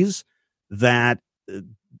trees, that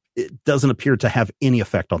it doesn't appear to have any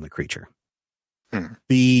effect on the creature.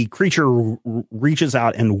 The creature reaches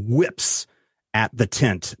out and whips at the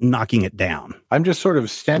tent, knocking it down. I'm just sort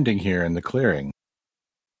of standing here in the clearing.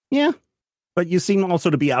 Yeah, but you seem also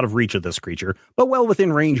to be out of reach of this creature, but well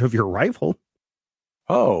within range of your rifle.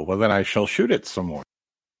 Oh, well then I shall shoot it some more.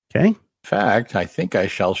 Okay. In fact, I think I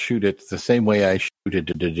shall shoot it the same way I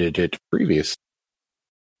shooted it previously.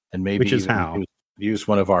 And maybe Which is even how? use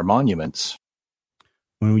one of our monuments.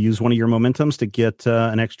 When we use one of your momentums to get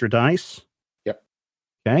an extra dice. Yep.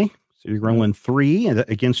 Okay. So you're rolling 3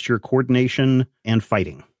 against your coordination and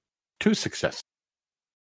fighting. 2 successes.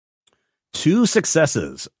 2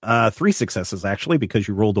 successes. 3 successes, actually, because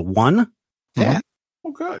you rolled a 1. Yeah.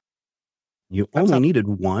 Oh, good. You only needed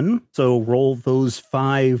 1. So roll those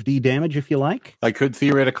 5d damage if you like. I could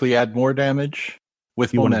theoretically add more damage with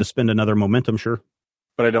If you wanted to momentum, spend another momentum, sure.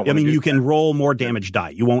 but I don't. I wanna mean, do you that. can roll more damage die.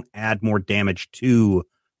 You won't add more damage to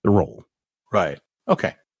the roll. Right.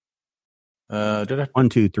 Okay. Did I? 1,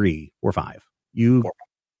 2, 3, 4, 5. You,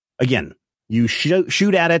 again, you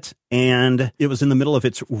shoot at it, and it was in the middle of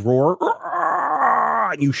its roar.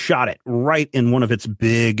 And you shot it right in one of its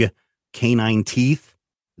big canine teeth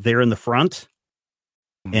there in the front,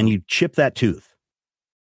 and you chip that tooth.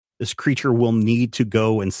 This creature will need to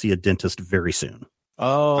go and see a dentist very soon.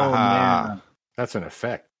 Oh Aha. man, that's an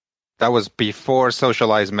effect. That was before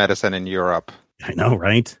socialized medicine in Europe. I know,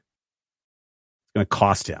 right? It's going to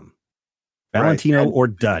cost him. Valentino Right. or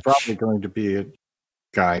Dutch? Probably going to be a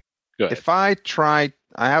guy. Good. If I try,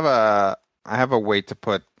 I have a way to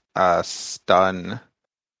put a stun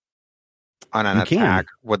on an You can. attack.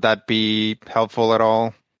 Would that be helpful at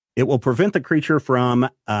all? It will prevent the creature from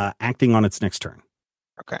acting on its next turn.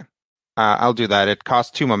 Okay. I'll do that. It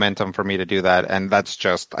costs 2 momentum for me to do that, and I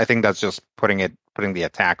think that's just putting the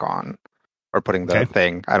attack on, or putting the Okay.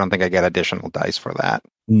 thing. I don't think I get additional dice for that.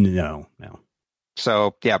 No.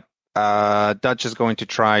 So, yeah. Dutch is going to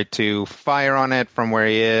try to fire on it from where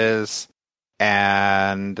he is,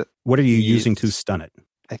 and What are you He's- using to stun it?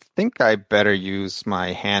 I think I better use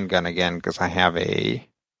my handgun again because I have a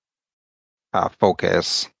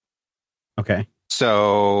focus. Okay.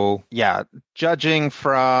 So, yeah, judging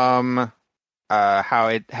from how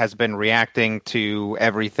it has been reacting to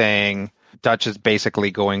everything, Dutch is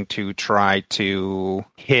basically going to try to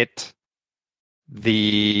hit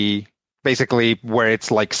basically where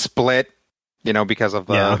it's like split, because of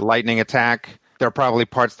the Yeah. lightning attack. There are probably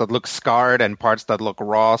parts that look scarred and parts that look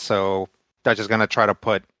raw, so Dutch is going to try to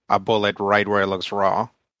put a bullet right where it looks raw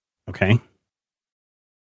Okay.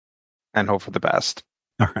 and hope for the best.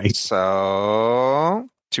 All right. So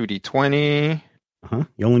 2d20,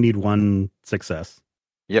 You only need 1 success.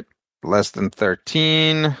 less than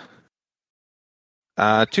 13.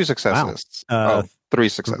 2 successes. Wow. 3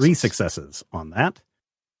 successes. 3 successes on that.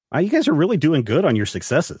 You guys are really doing good on your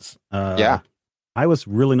successes. Yeah. I was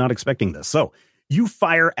really not expecting this. So you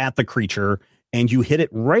fire at the creature and you hit it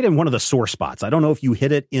right in one of the sore spots. I don't know if you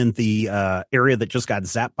hit it in the area that just got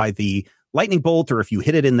zapped by the lightning bolt, or if you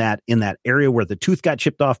hit it in that area where the tooth got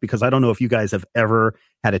chipped off, because I don't know if you guys have ever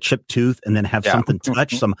had a chipped tooth and then have something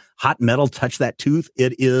touch, some hot metal touch that tooth.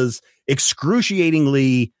 It is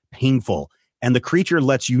excruciatingly painful. And the creature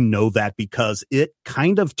lets you know that because it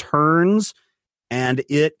kind of turns and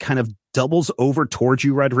it kind of doubles over towards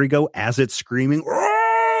you, Rodrigo, as it's screaming.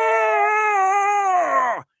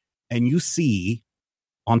 And you see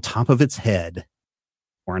on top of its head,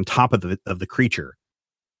 or on top of the creature,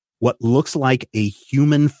 what looks like a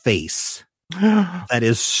human face that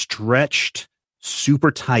is stretched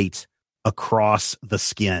super tight across the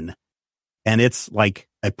skin. And it's like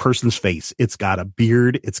a person's face. It's got a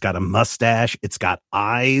beard. It's got a mustache. It's got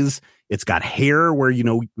eyes. It's got hair where,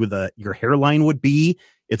 where your hairline would be.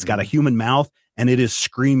 It's got a human mouth, and it is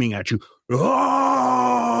screaming at you.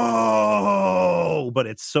 Oh! But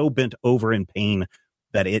it's so bent over in pain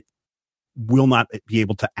that it will not be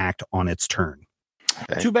able to act on its turn.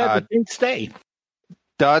 Okay. Too bad it didn't stay.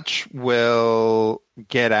 Dutch will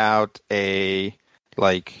get out we'll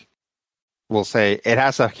say it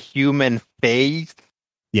has a human face,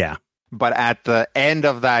 Yeah. but at the end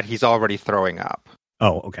of that, he's already throwing up.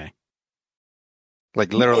 Oh, okay.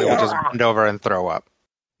 Like literally will just bend over and throw up.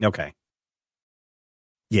 Okay.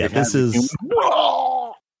 Yeah, It this has a is...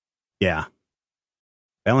 Yeah.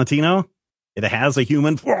 Valentino, it has a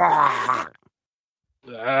human...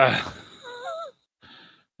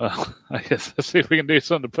 Well, I guess let's see if we can do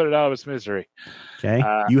something to put it out of its misery. Okay.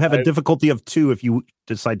 You have a difficulty of 2 if you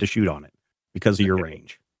decide to shoot on it because of your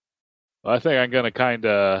range. Well, I think I'm going to kind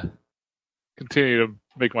of continue to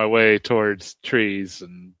make my way towards trees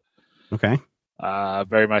and Okay.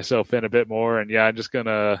 bury myself in a bit more. And yeah, I'm just going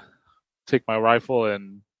to take my rifle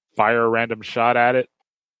and fire a random shot at it.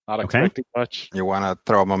 Not Okay. expecting much. You want to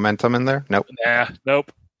throw a momentum in there? Nope. Nah,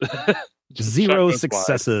 nope. Just 0 shotgun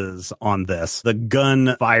successes on this. The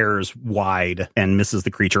gun fires wide and misses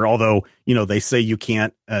the creature. Although, they say you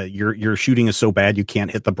can't, your shooting is so bad you can't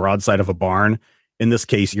hit the broadside of a barn. In this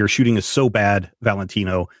case, your shooting is so bad,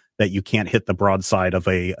 Valentino, that you can't hit the broadside of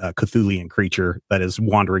a Cthulian creature that is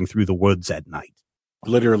wandering through the woods at night.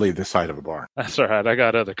 Literally the side of a barn. That's all right. I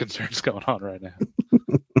got other concerns going on right now.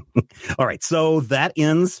 All right, so that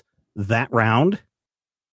ends that round.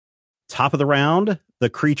 Top of the round, the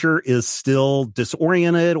creature is still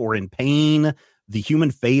disoriented or in pain. The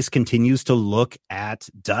human face continues to look at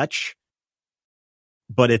Dutch,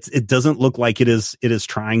 but it doesn't look like it is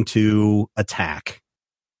trying to attack.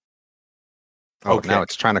 Oh, Okay. now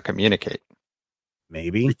it's trying to communicate.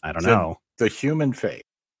 Maybe. I don't So- know. The human face.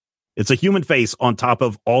 It's a human face on top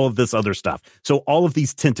of all of this other stuff. So all of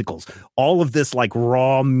these tentacles, all of this like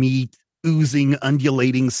raw meat, oozing,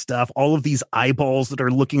 undulating stuff, all of these eyeballs that are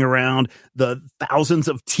looking around, the thousands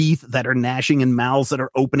of teeth that are gnashing and mouths that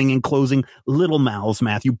are opening and closing, little mouths,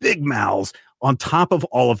 Matthew, big mouths. On top of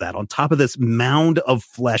all of that, on top of this mound of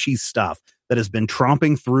fleshy stuff that has been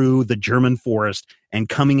tromping through the German forest and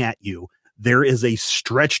coming at you, there is a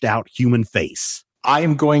stretched out human face. I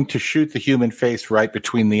am going to shoot the human face right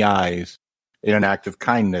between the eyes in an act of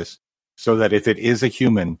kindness so that if it is a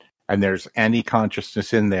human and there's any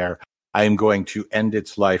consciousness in there, I am going to end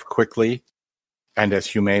its life quickly and as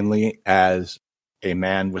humanely as a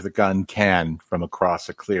man with a gun can from across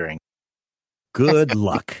a clearing. Good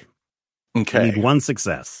luck. You Okay. need one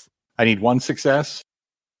success. I need one success.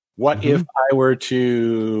 What Mhm. if I were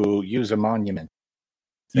to use a monument?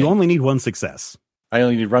 You only need one success. I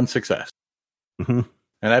only need one success. Mhm.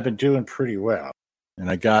 And I've been doing pretty well. And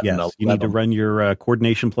I got an Yes, you need to 11. run your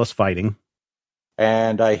coordination plus fighting.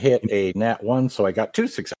 And I hit a nat 1, so I got 2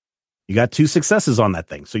 successes. You got 2 successes on that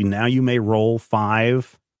thing. So now you may roll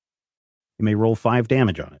 5. You may roll 5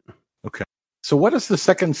 damage on it. So what does the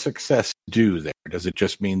second success do there? Does it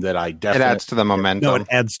just mean that I It definitely... adds to the momentum. No, it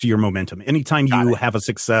adds to your momentum. Anytime Got you it. have a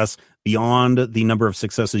success beyond the number of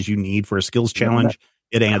successes you need for a skills challenge,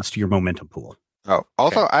 it adds to your momentum pool. Oh,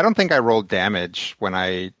 also, I don't think I rolled damage when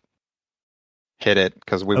I hit it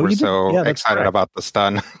because we Oh, were you did? so Yeah, that's excited correct. about the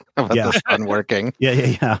stun, about Yeah. the stun working.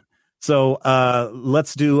 Yeah. So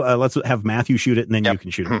let's have Matthew shoot it, and then Yep. you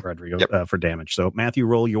can shoot it, Rodrigo, Yep. for damage. So Matthew,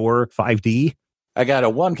 roll your 5D. I got a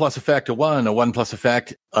 1 plus effect, a 1, a 1 plus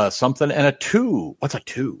effect, something, and a 2. What's a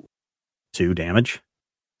 2? 2 damage.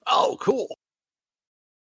 Oh, cool.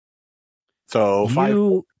 So 5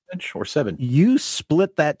 You damage or 7? you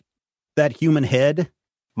split that human head.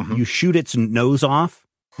 Mhm. You shoot its nose off,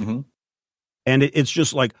 Mhm. and it's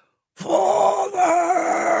just like,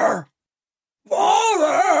 Father,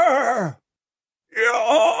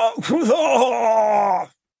 yeah.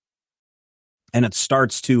 And it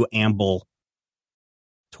starts to amble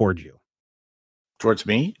toward you. Towards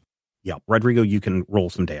me? Yeah, Rodrigo, you can roll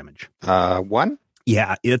some damage. 1?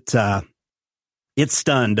 Yeah, it's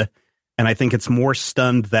stunned, and I think it's more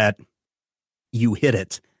stunned that you hit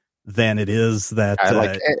it than it is that it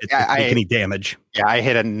didn't make any damage. Yeah, I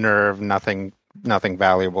hit a nerve, nothing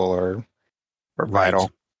valuable or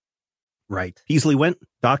vital. Right. Peasley went.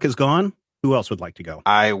 Doc is gone. Who else would like to go?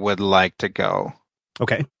 I would like to go.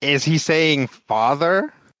 Okay. Is he saying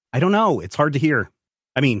father? I don't know. It's hard to hear.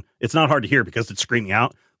 I mean, it's not hard to hear because it's screaming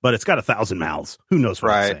out, but it's got 1,000 mouths. Who knows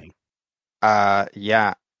what it's saying?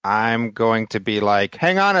 Yeah, I'm going to be like,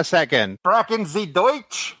 hang on a second. Sprachen Sie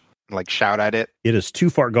Deutsch? Like shout at it. It is too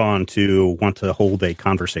far gone to want to hold a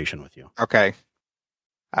conversation with you. Okay.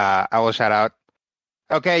 I will shout out.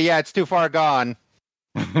 Okay, yeah, it's too far gone.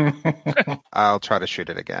 I'll try to shoot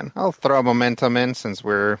it again. I'll throw momentum in since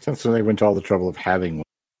we're... Since they went to all the trouble of having one.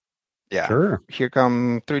 Yeah. Sure. Here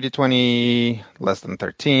come 3d20, less than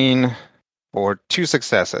 13, for 2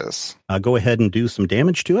 successes. Go ahead and do some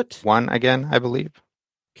damage to it. 1 again, I believe.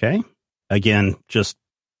 Okay. Again, just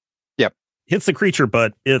hits the creature,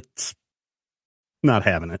 but it's not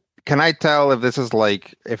having it. Can I tell if this is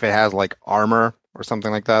like, if it has like armor or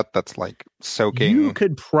something like that, that's like soaking? You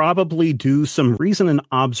could probably do some reason and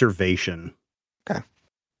observation. Okay.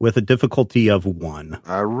 With a difficulty of 1.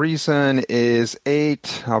 Reason is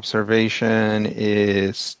 8, observation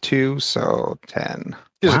is 2, so 10.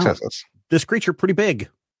 2 Wow. successes. This creature pretty big,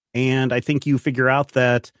 and I think you figure out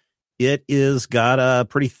that it is got a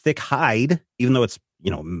pretty thick hide, even though it's,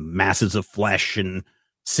 masses of flesh and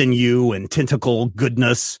sinew and tentacle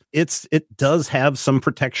goodness. It does have some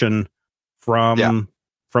protection from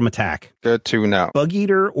attack. Good to know. Bug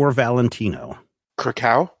Eater or Valentino.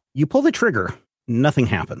 Krakow? You pull the trigger, nothing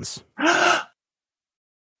happens.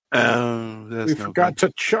 That's We no forgot good.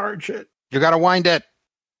 to charge it. You gotta wind it.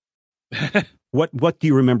 What do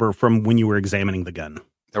you remember from when you were examining the gun?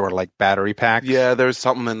 There were like battery packs. Yeah, there's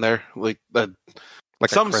something in there, like like a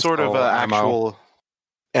some sort of crystal ammo. actual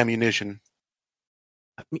ammunition.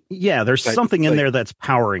 Yeah, there's something in there that's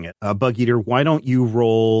powering it. Bug Eater, why don't you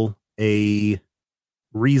roll a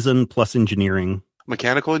reason plus engineering?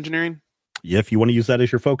 Mechanical engineering? Yeah, if you want to use that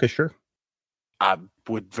as your focus, sure. I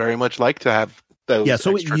would very much like to have those.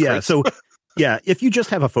 Yeah, if you just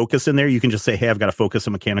have a focus in there, you can just say, "Hey, I've got a focus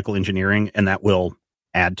in mechanical engineering," and that will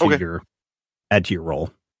add to your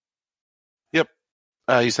roll. Yep.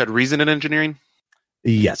 You said reason in engineering?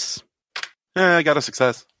 Yes. I got a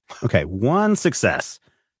success. Okay, one success.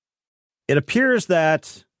 It appears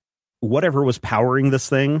that whatever was powering this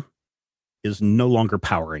thing is no longer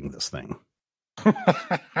powering this thing.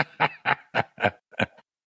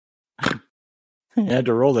 You had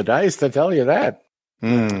to roll the dice to tell you that.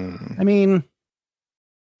 I mean,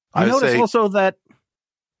 I noticed also that,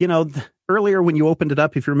 earlier when you opened it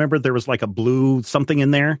up, if you remember, there was like a blue something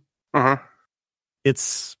in there. Uh-huh.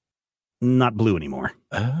 It's not blue anymore.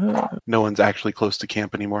 No one's actually close to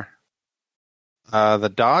camp anymore.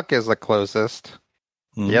 The doc is the closest.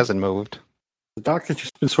 He hasn't moved. The doc has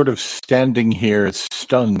just been sort of standing here,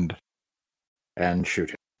 stunned, and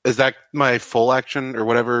shooting. Is that my full action or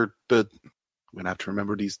whatever? I'm gonna have to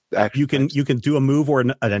remember these actions. You can do a move or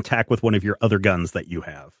an attack with one of your other guns that you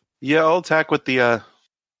have. Yeah, I'll attack with the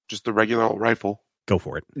just the regular old rifle. Go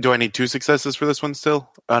for it. Do I need 2 successes for this one still?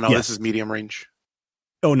 Oh no, Yes. This is medium range.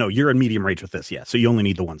 Oh no, you're in medium range with this, yeah. So you only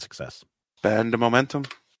need the 1 success. Spend the momentum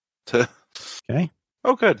to. Okay.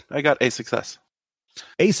 Oh, good. I got a success.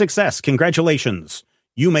 A success. Congratulations.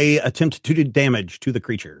 You may attempt to do damage to the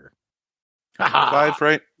creature. 5,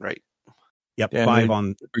 right? Right. Yep, Yeah, 5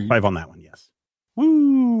 on that one. Yes.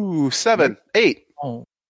 Woo! 7, 8. Oh.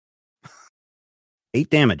 8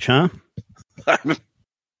 damage, huh?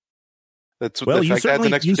 That's Well, the fact adds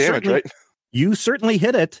an extra damage, right? You certainly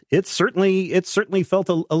hit it. It certainly felt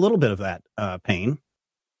a little bit of that pain.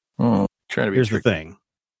 Trying to be Here's the thing.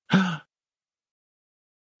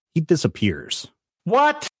 He disappears.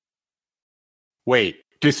 What? Wait,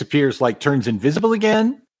 disappears like turns invisible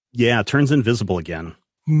again? Yeah, turns invisible again.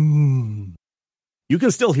 You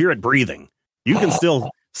can still hear it breathing. You can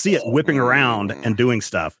still see it whipping around and doing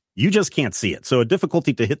stuff. You just can't see it. So a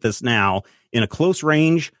difficulty to hit this now in a close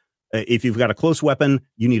range. If you've got a close weapon,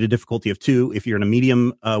 you need a difficulty of 2. If you're in a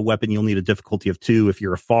medium weapon, you'll need a difficulty of 2. If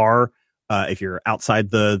you're if you're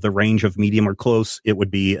outside the range of medium or close, it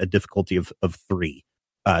would be a difficulty of 3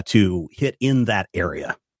 to hit in that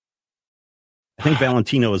area. I think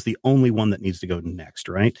Valentino is the only one that needs to go next,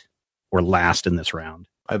 right? Or last in this round.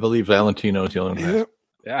 I believe Valentino is the only one.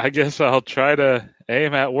 Yeah, I guess I'll try to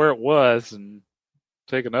aim at where it was and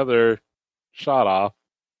take another shot off.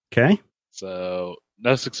 Okay. So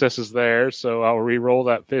no successes there, so I'll re-roll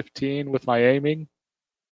that 15 with my aiming.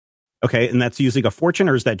 Okay, and that's using a fortune,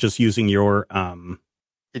 or is that just using your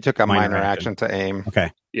He took a minor action action to aim.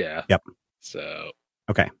 Okay. Yeah. Yep. So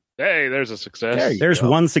Okay. hey, there's a success. There's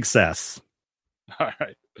 1 success. All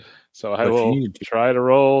right. So I But you will need to- try to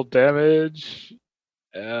roll damage.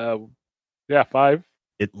 5.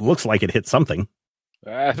 It looks like it hit something.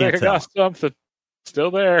 I think I got something.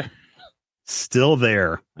 Still there. Still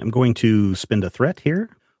there. I'm going to spend a threat here.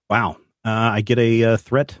 Wow. I get a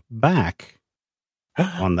threat back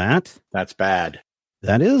on that. That's bad.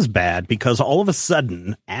 That is bad because all of a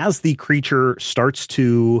sudden, as the creature starts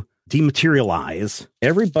to dematerialize,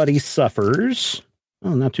 everybody suffers,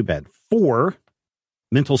 not too bad, 4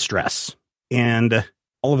 mental stress. And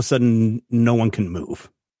all of a sudden, no one can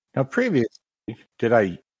move. Now, previously, did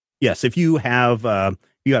I? Yes, if you have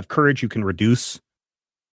courage, you can reduce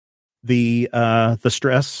the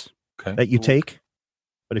stress that you take.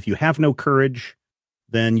 But if you have no courage,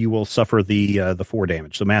 then you will suffer the 4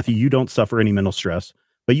 damage. So Matthew, you don't suffer any mental stress,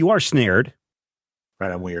 but you are snared.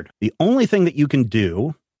 Right, I'm weird. The only thing that you can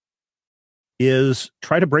do is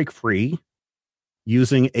try to break free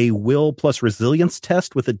using a will plus resilience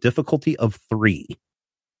test with a difficulty of 3.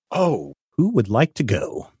 Oh, who would like to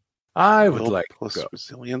go? I would Will like plus to go.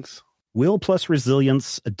 resilience. Will plus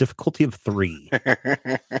resilience, a difficulty of 3.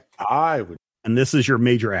 I would. And this is your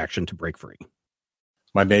major action to break free.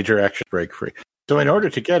 My major action break free. So in order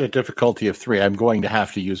to get a difficulty of 3, I'm going to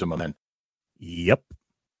have to use a momentum. Yep.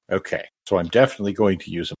 Okay. So I'm definitely going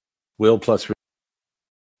to use a will plus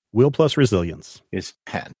resilience is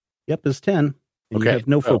 10. Yep, is 10. And Okay. you have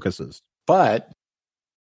no So- focuses. But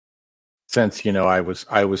since I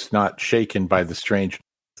was not shaken by the strange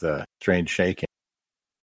shaking.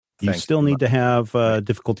 You Thank still you. need to have a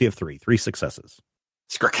difficulty of 3 successes.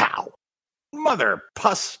 Skrakow. Mother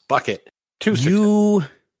puss bucket. 2 successes.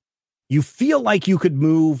 You feel like you could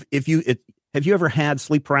move if have you ever had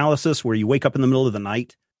sleep paralysis where you wake up in the middle of the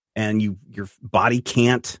night and your body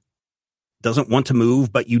can't doesn't want to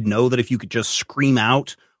move, but you know that if you could just scream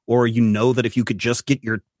out, or you know that if you could just get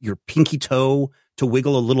your pinky toe to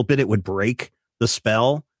wiggle a little bit, it would break the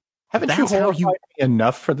spell. Haven't you horrified me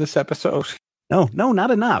enough for this episode? No,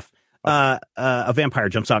 not enough. A vampire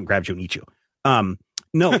jumps out and grabs you and eats you.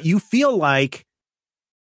 No, you feel like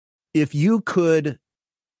if you could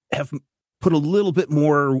have put a little bit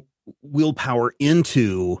more willpower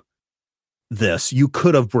into this, you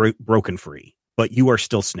could have broken free, but you are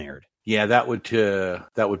still snared. Yeah, that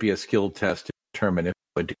would be a skill test to determine if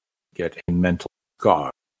I would get a mental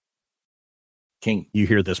scar. King, you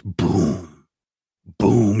hear this boom,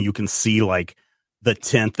 boom. You can see like the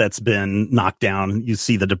tent that's been knocked down. You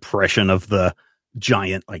see the depression of the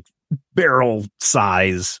giant, like barrel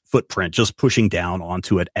size footprint just pushing down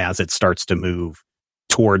onto it as it starts to move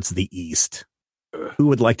towards the east. Who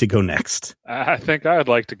would like to go next? I think I'd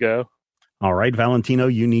like to go. All right, Valentino,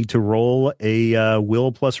 you need to roll a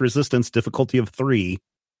will plus resistance difficulty of 3.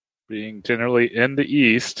 Being generally in the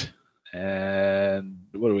east, and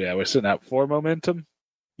what do we have? We're sitting at 4 momentum.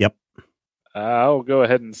 Yep. I'll go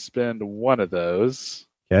ahead and spend one of those.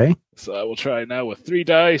 Okay. So I will try now with 3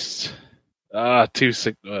 dice. 2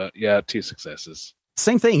 successes.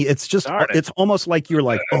 Same thing. It's just, it's almost like you're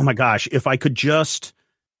like, oh my gosh, if I could just,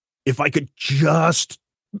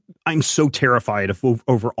 I'm so terrified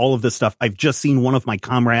over all of this stuff. I've just seen one of my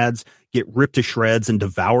comrades get ripped to shreds and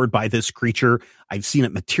devoured by this creature. I've seen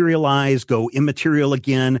it materialize, go immaterial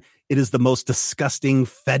again. It is the most disgusting,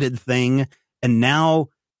 fetid thing. And now,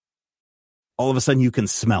 all of a sudden, you can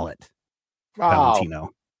smell it,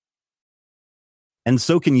 Valentino. And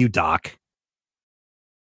so can you, Doc.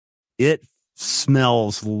 It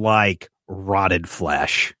smells like rotted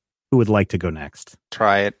flesh. Who would like to go next?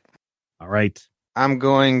 Try it. All right. I'm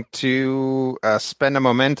going to spend a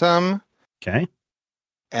momentum. Okay.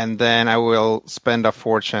 And then I will spend a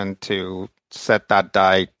fortune to set that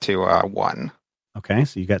die to 1. Okay,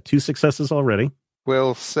 so you got 2 successes already.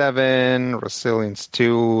 Will 7, resilience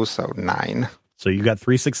 2, so 9. So you got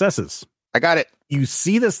 3 successes. I got it. You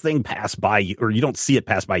see this thing pass by you, or you don't see it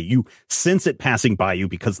pass by you. You sense it passing by you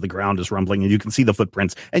because the ground is rumbling, and you can see the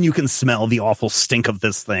footprints, and you can smell the awful stink of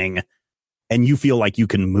this thing. And you feel like you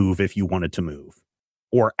can move if you wanted to move,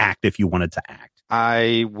 or act if you wanted to act.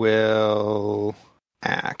 I will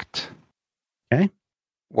act. Okay.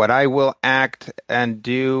 What I will act and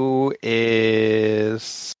do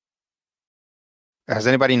is... Has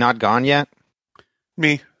anybody not gone yet?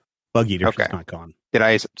 Me. Bug Eater's Okay. not gone. Did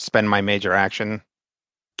I spend my major action?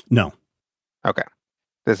 No. Okay.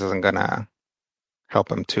 This isn't going to help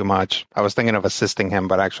him too much. I was thinking of assisting him,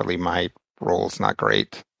 but actually my roll's not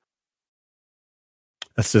great.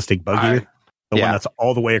 Assisting Bug Eater? The one that's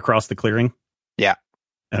all the way across the clearing? Yeah.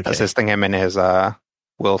 Okay. Assisting him in his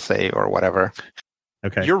will save or whatever.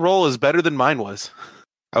 Okay. Your roll is better than mine was.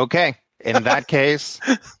 Okay. In that case,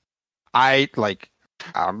 I'm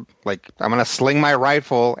gonna sling my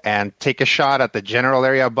rifle and take a shot at the general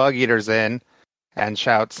area Bug Eater's in and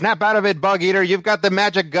shout, "Snap out of it, Bug Eater, you've got the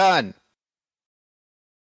magic gun!"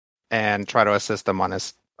 And try to assist him on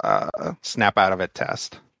his snap out of it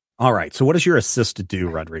test. All right. So what does your assist do,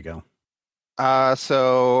 Rodrigo?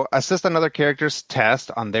 So assist another character's test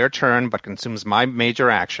on their turn, but consumes my major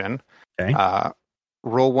action. Okay.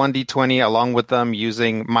 Roll 1d20 along with them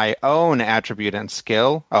using my own attribute and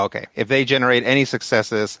skill. Oh, okay. If they generate any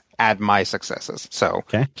successes, add my successes. So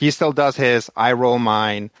he still does his, I roll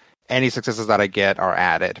mine. Any successes that I get are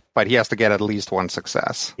added, but he has to get at least 1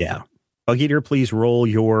 success. Yeah. Bug Eater, please roll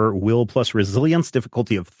your will plus resilience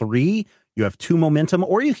difficulty of 3. You have 2 momentum,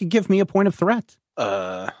 or you could give me a point of threat.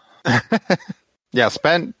 Yeah,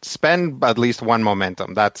 spend at least 1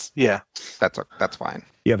 momentum. That's fine.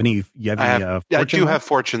 You have any? I do have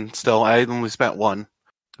fortune still. I only spent 1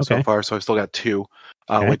 so far, so I still got 2,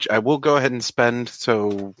 which I will go ahead and spend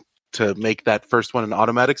to make that first one an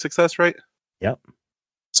automatic success, right? Yep.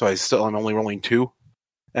 So I'm only rolling 2,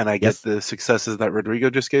 and I get the successes that Rodrigo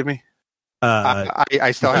just gave me.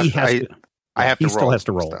 I still have. I have to roll. He still has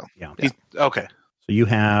to roll. Still. Yeah. Okay. So you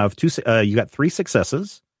have 2. You got 3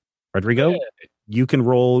 successes, Rodrigo. You can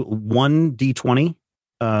roll 1d20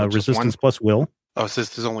 resistance plus will. Oh, so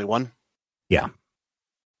this is only 1? Yeah.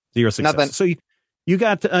 0 success. Nothing. So you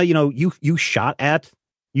got you shot at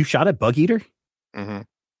Bug Eater. Mm-hmm.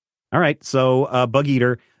 All right. So Bug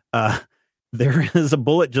Eater, there is a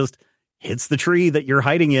bullet just hits the tree that you're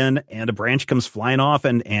hiding in, and a branch comes flying off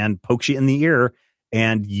and pokes you in the ear,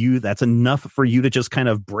 and that's enough for you to just kind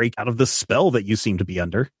of break out of the spell that you seem to be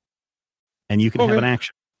under, and you can have an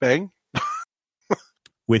action. Bang.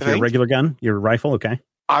 With your regular gun, your rifle, okay?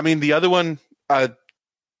 I mean, the other one,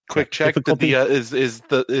 Quick check. Did the is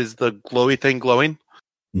the glowy thing glowing?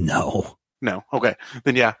 No. Okay.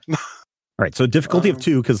 Then yeah. All right. So difficulty of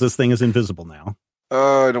 2 because this thing is invisible now.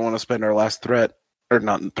 I don't want to spend our last threat or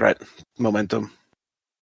not threat momentum.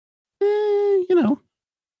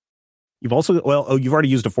 You've also you've already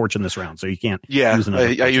used a fortune this round, so you can't. Yeah, use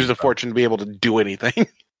I used a fortune to be able to do anything.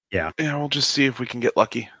 Yeah. We'll just see if we can get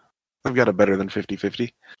lucky. I've got a better than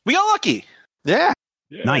 50-50. We got lucky. Yeah.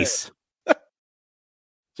 Nice.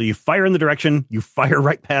 So you fire in the direction. You fire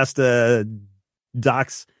right past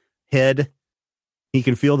Doc's head. He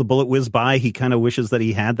can feel the bullet whiz by. He kind of wishes that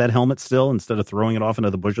he had that helmet still instead of throwing it off into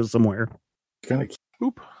the bushes somewhere.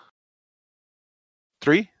 Oop.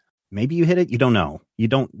 3? Maybe you hit it. You don't know. You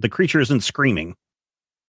don't. The creature isn't screaming.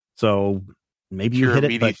 So maybe you hit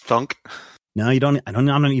it. But thunk. No, you don't. I'm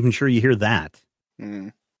not even sure you hear that.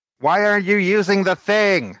 Why aren't you using the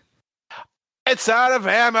thing? It's out of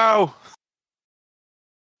ammo.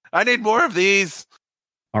 I need more of these.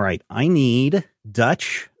 All right. I need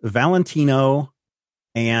Dutch, Valentino,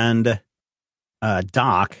 and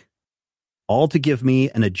Doc all to give me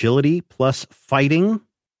an agility plus fighting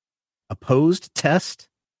opposed test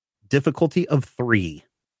difficulty of 3.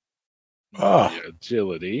 Oh,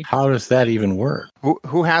 agility. How does that even work?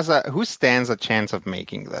 Who stands a chance of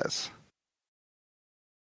making this?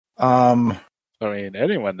 I mean,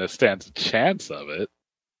 anyone that stands a chance of it.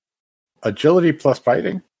 Agility plus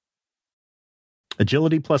fighting?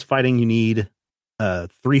 Agility plus fighting, you need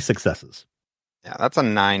 3 successes. Yeah, that's a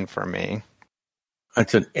 9 for me.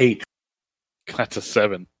 That's an 8. That's a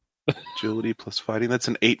 7. Agility plus fighting, that's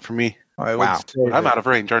an 8 for me. Wow. I'm out of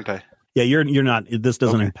range, aren't I? Yeah, you're not. This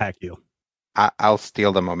doesn't impact you. I'll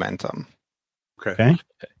steal the momentum. Okay.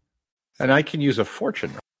 And I can use a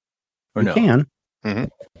fortune. Or you no? Can. Mm-hmm.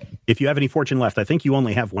 If you have any fortune left. I think you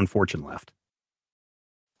only have 1 fortune left.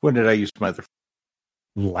 When did I use my other?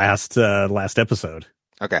 Last episode.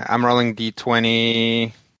 Okay, I'm rolling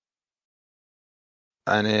D20.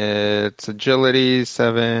 And it's agility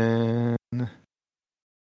 7.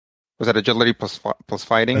 Was that agility plus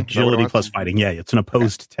fighting? Agility plus fighting. Yeah, it's an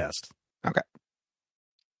opposed test. Okay.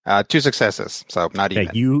 2 successes, so not even.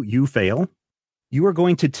 You fail. You are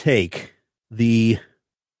going to take the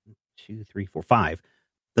 2, 3, 4, 5.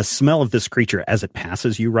 The smell of this creature as it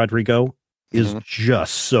passes you, Rodrigo, is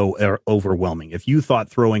just so overwhelming. If you thought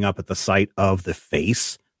throwing up at the sight of the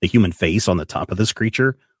human face on the top of this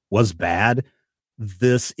creature was bad,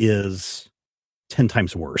 this is 10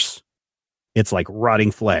 times worse. It's like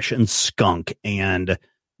rotting flesh and skunk and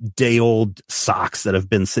day-old socks that have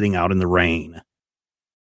been sitting out in the rain.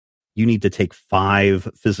 You need to take 5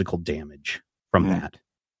 physical damage from that.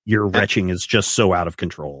 Your retching is just so out of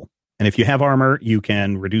control. And if you have armor, you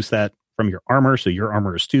can reduce that from your armor. So your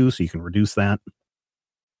armor is 2, so you can reduce that.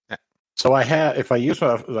 So if I use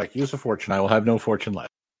a fortune, I will have no fortune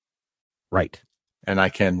left. Right. And I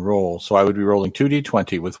can roll. So I would be rolling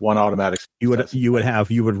 2d20 with 1 automatic success. You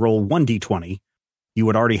would roll 1d20. You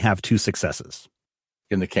would already have 2 successes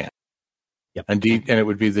in the can. Yep. And it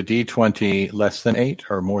would be the d20 less than 8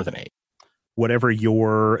 or more than 8. Whatever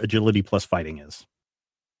your agility plus fighting is.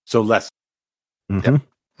 So less. Mm-hmm. Yep.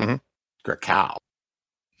 Mm-hmm. Cow.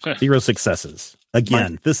 0 successes.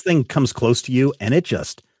 Again, this thing comes close to you, and it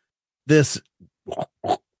just kind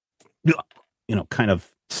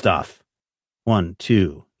of stuff. 1,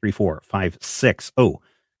 2, 3, 4, 5, 6. Oh,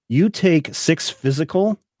 you take 6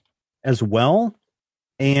 physical as well.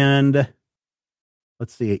 And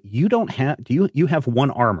let's see. You don't have. You have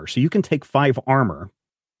 1 armor, so you can take 5 armor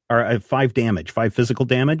or 5 damage, 5 physical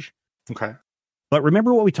damage. Okay. But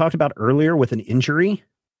remember what we talked about earlier with an injury?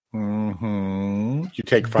 Mm-hmm. You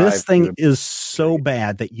take 5. This thing is so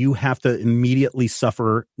bad that you have to immediately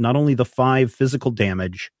suffer not only the 5 physical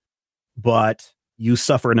damage, but you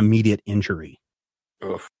suffer an immediate injury.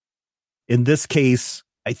 Oof. In this case,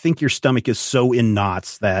 I think your stomach is so in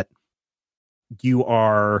knots that you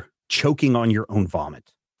are choking on your own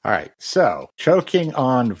vomit. All right. So choking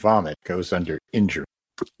on vomit goes under injury.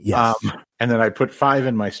 Yes. And then I put 5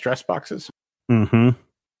 in my stress boxes. Mm-hmm.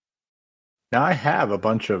 Now I have a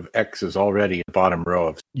bunch of X's already in the bottom row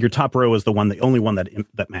of. Your top row is the only one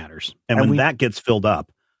that matters. And when that gets filled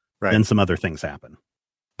up, then some other things happen.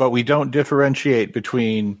 But we don't differentiate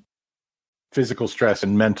between physical stress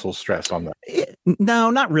and mental stress on that. No,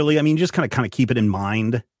 not really. I mean, just kind of keep it in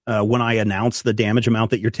mind when I announce the damage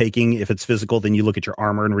amount that you're taking. If it's physical, then you look at your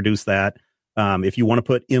armor and reduce that. If you want to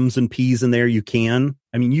put M's and P's in there, you can.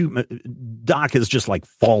 I mean, Doc is just like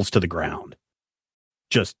falls to the ground,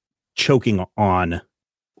 just choking on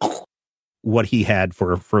what he had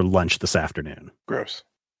for lunch this afternoon. Gross.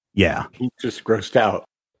 Yeah. He's just grossed out.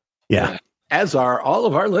 Yeah. as are all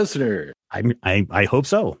of our listeners. I hope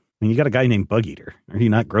so. I mean, you got a guy named Bug Eater. Are you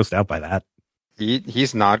not grossed out by that?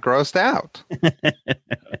 He's not grossed out.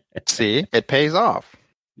 See, it pays off.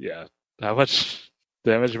 Yeah. How much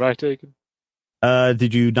damage am I taking?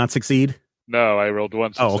 Did you not succeed? No, I rolled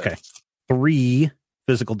 1 success. Oh, okay. 3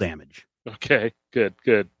 physical damage. Okay,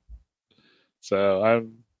 good. So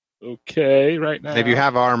I'm okay right now. If you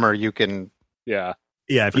have armor, you can... Yeah.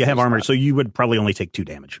 Yeah, if you have armor, that. so you would probably only take 2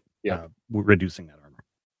 damage. Yeah. We're reducing that armor.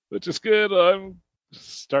 Which is good. I'm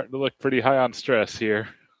starting to look pretty high on stress here.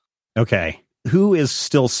 Okay. Who is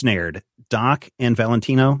still snared? Doc and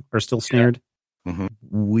Valentino are still snared? Yeah. Mm-hmm.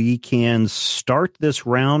 We can start this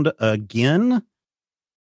round again.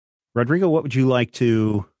 Rodrigo, what would you like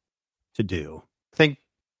to do? I think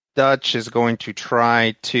Dutch is going to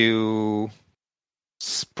try to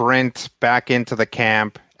sprint back into the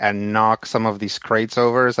camp and knock some of these crates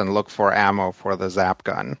over and look for ammo for the zap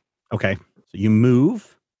gun. Okay. So you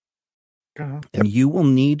move. And you will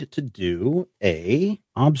need to do a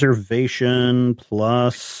observation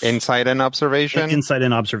plus insight and observation. Insight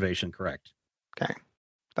and observation, correct. Okay.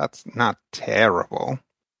 That's not terrible.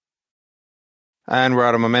 And we're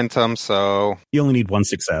out of momentum, so you only need 1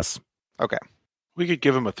 success. Okay. We could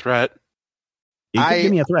give him a threat. You could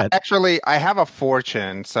give me a threat. Actually, I have a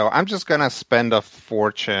fortune, so I'm just going to spend a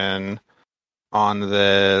fortune on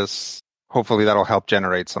this. Hopefully that'll help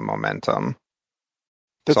generate some momentum.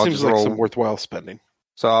 That So seems like some worthwhile spending.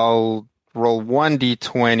 So I'll roll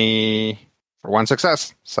 1d20 for 1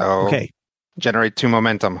 success. So okay. Generate 2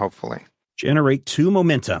 momentum, hopefully. Generate 2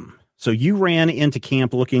 momentum. So you ran into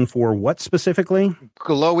camp looking for what specifically?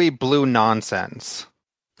 Glowy blue nonsense.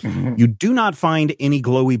 You do not find any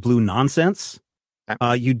glowy blue nonsense.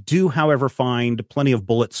 Okay. You do, however, find plenty of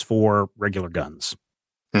bullets for regular guns.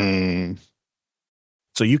 Hmm.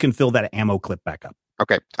 So you can fill that ammo clip back up.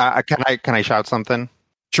 Okay. Can I shout something?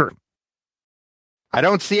 Sure. I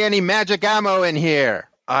don't see any magic ammo in here.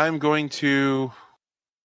 I'm going to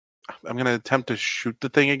attempt to shoot the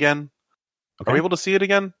thing again. Okay. Are we able to see it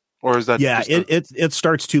again? Or is that it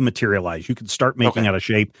starts to materialize. You can start making out a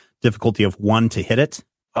shape. Difficulty of 1 to hit it.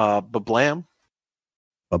 Bablam.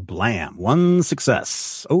 Bablam. 1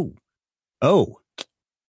 success. Oh.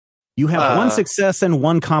 You have 1 success and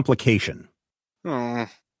 1 complication.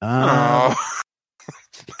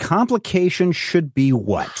 Complication should be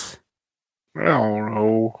what? I don't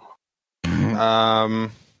know.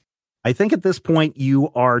 I think at this point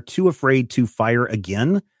you are too afraid to fire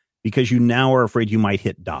again because you now are afraid you might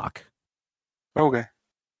hit Doc. Okay.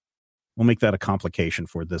 We'll make that a complication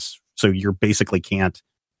for this. So you basically can't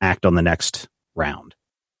act on the next round.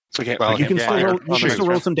 So you can still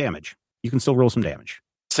roll some damage. You can still roll some damage.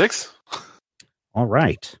 6? All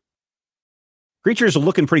right. Creatures are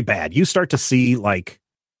looking pretty bad. You start to see the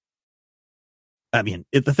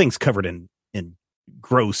thing's covered in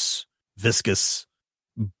gross, viscous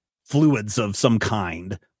fluids of some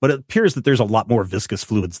kind, but it appears that there's a lot more viscous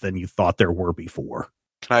fluids than you thought there were before.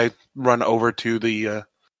 Can I run over to the...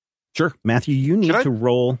 Sure. Matthew, you need to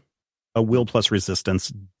roll a will plus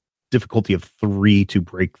resistance, difficulty of 3 to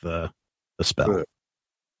break the spell.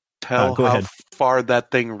 Tell how far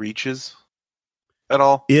that thing reaches at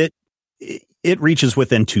all? It reaches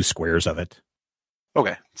within 2 squares of it.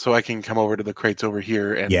 Okay, so I can come over to the crates over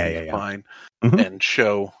here and fine, and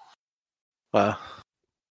show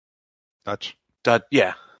Dutch.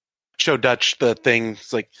 Show Dutch the thing.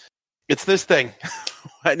 It's like, it's this thing.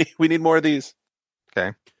 We need more of these.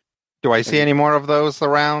 Okay. Do I see any more of those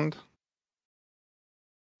around?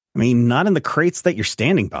 I mean, not in the crates that you're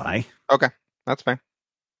standing by. Okay, that's fine.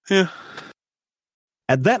 Yeah.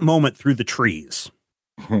 At that moment, through the trees,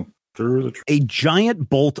 a giant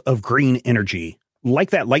bolt of green energy, like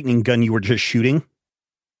that lightning gun you were just shooting,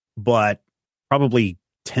 but probably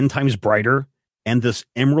 10 times brighter, and this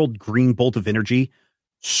emerald green bolt of energy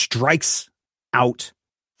strikes out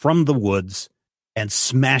from the woods and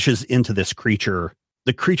smashes into this creature.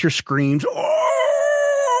 The creature screams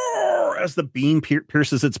as the beam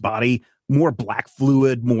pierces its body. More black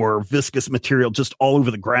fluid, more viscous material just all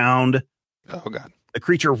over the ground. Oh, God. The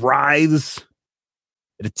creature writhes.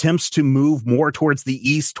 It attempts to move more towards the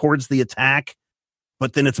east, towards the attack,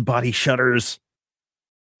 but then its body shudders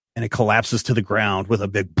and it collapses to the ground with a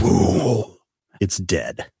big boom. It's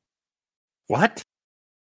dead. What?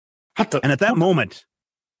 And at that moment,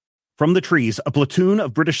 from the trees, a platoon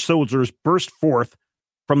of British soldiers burst forth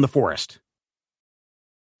from the forest.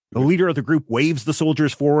 The leader of the group waves the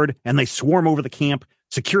soldiers forward, and they swarm over the camp,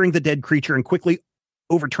 securing the dead creature and quickly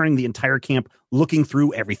overturning the entire camp, looking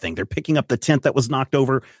through everything. They're picking up the tent that was knocked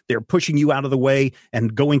over. They're pushing you out of the way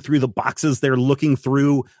and going through the boxes. They're looking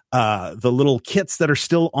through the little kits that are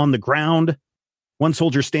still on the ground. One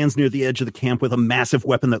soldier stands near the edge of the camp with a massive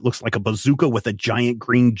weapon that looks like a bazooka with a giant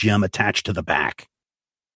green gem attached to the back.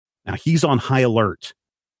 Now, he's on high alert,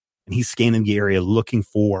 and he's scanning the area looking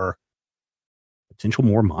for potential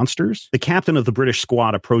more monsters. The captain of the British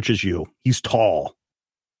squad approaches you. He's tall,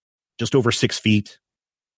 just over 6 feet.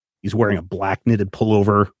 He's wearing a black knitted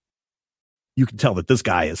pullover. You can tell that this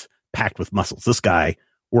guy is packed with muscles. This guy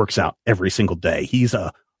works out every single day. He's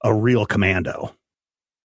a real commando.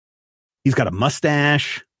 He's got a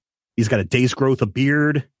mustache. He's got a day's growth of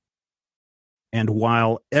beard. And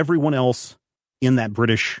while everyone else in that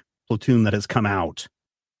British platoon that has come out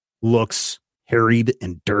looks harried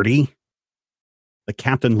and dirty, the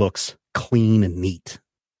captain looks clean and neat.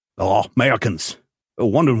 Oh, Americans.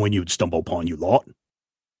 Wondering when you'd stumble upon you lot.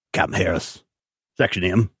 Captain Harris. Section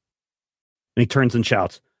M. And he turns and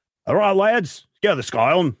shouts, all right, lads, get the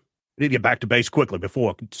sky on. We need to get back to base quickly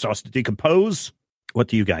before it starts to decompose. What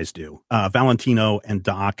do you guys do? Valentino and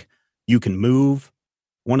Doc, you can move.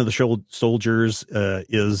 One of the soldiers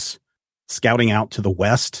is scouting out to the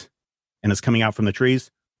west and is coming out from the trees.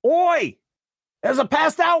 Oi! There's a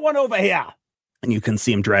passed out one over here. And you can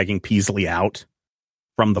see him dragging Peasley out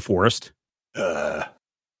from the forest. One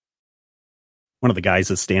of the guys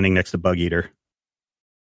is standing next to Bug Eater.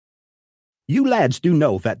 You lads do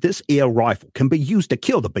know that this air rifle can be used to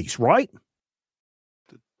kill the beast, right?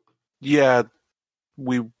 Yeah,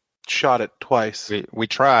 we shot it twice. We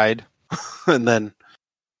tried. And then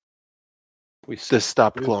we just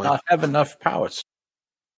stopped glowing. Not have enough powers.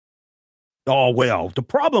 Oh, well, the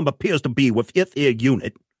problem appears to be with its air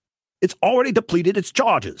unit. It's already depleted its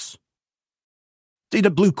charges. See the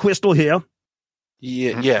blue crystal here?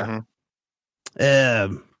 Yeah. I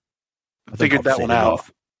figured that one out.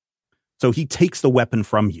 So he takes the weapon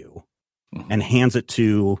from you and hands it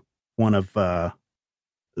to one of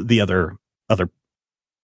the other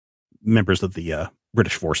members of the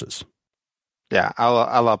British forces. Yeah,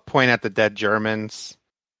 I'll point at the dead Germans.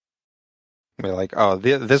 Be like, oh,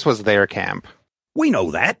 this was their camp. We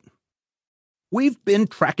know that. We've been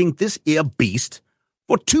tracking this air beast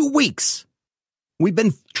for 2 weeks. We've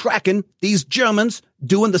been tracking these Germans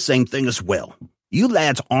doing the same thing as well. You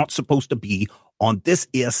lads aren't supposed to be on this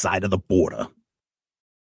air side of the border.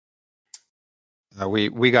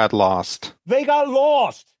 We got lost. They got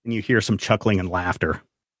lost! And you hear some chuckling and laughter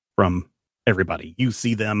from everybody. You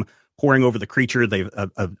see them pouring over the creature. They've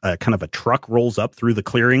a kind of a truck rolls up through the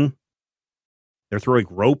clearing. They're throwing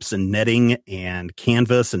ropes and netting and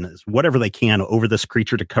canvas and whatever they can over this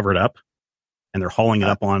creature to cover it up. And they're hauling it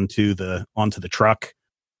up onto the truck.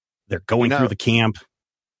 They're going through the camp.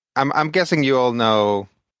 I'm guessing you all know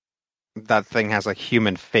that thing has a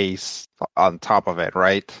human face on top of it,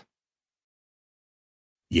 right?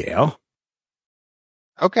 Yeah.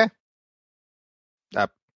 Okay.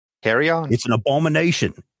 Carry on. It's an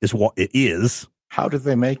abomination, is what it is. How did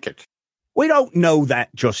they make it? We don't know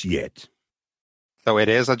that just yet. So it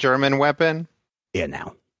is a German weapon? Yeah,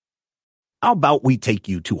 now. How about we take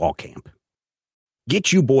you to our camp?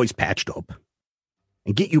 Get you boys patched up.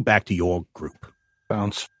 And get you back to your group.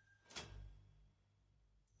 Sounds.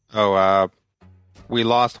 Oh, we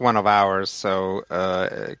lost one of ours, so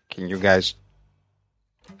can you guys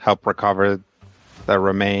help recover the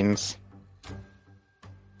remains?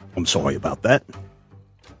 I'm sorry about that.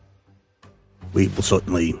 We will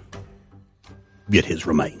certainly get his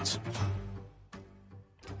remains.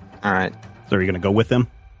 All right. So are you going to go with them?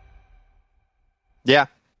 Yeah.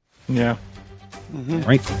 Yeah. Mm-hmm.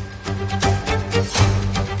 Right.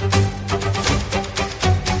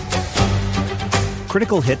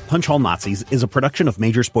 Critical Hit Punch All Nazis is a production of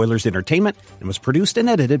Major Spoilers Entertainment and was produced and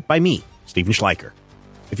edited by me, Steven Schleicher.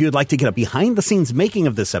 If you would like to get a behind-the-scenes making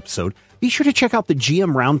of this episode, be sure to check out the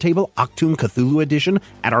GM Roundtable Octoon Cthulhu Edition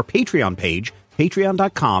at our Patreon page,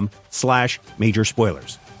 patreon.com/Major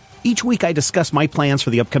Spoilers. Each week I discuss my plans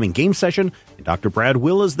for the upcoming game session, and Dr. Brad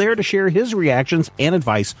Will is there to share his reactions and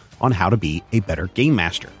advice on how to be a better game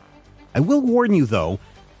master. I will warn you, though,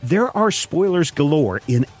 there are spoilers galore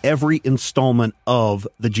in every installment of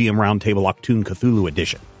the GM Roundtable Octoon Cthulhu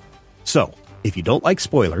Edition. So, if you don't like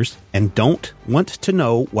spoilers and don't want to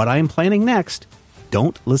know what I am planning next,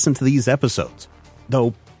 don't listen to these episodes.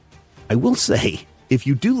 Though, I will say, if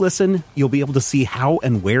you do listen, you'll be able to see how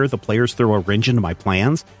and where the players throw a wrench into my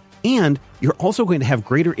plans, and you're also going to have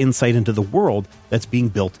greater insight into the world that's being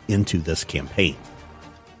built into this campaign.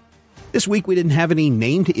 This week, we didn't have any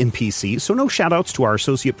named NPCs, so no shout-outs to our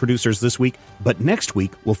associate producers this week, but next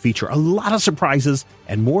week, we'll feature a lot of surprises,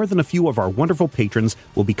 and more than a few of our wonderful patrons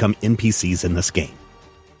will become NPCs in this game.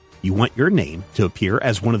 You want your name to appear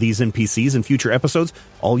as one of these NPCs in future episodes?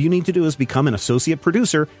 All you need to do is become an associate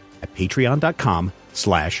producer at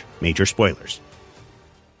patreon.com/Major Spoilers.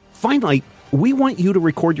 Finally, we want you to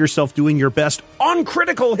record yourself doing your best on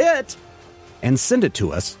Critical Hit and send it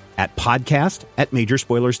to us at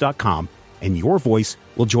podcast@majorspoilers.com, and your voice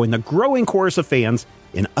will join the growing chorus of fans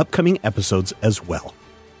in upcoming episodes as well.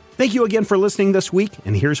 Thank you again for listening this week,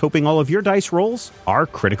 and here's hoping all of your dice rolls are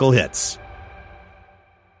critical hits.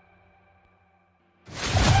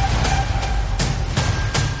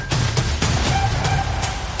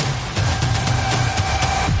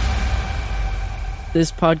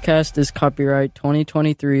 This podcast is copyright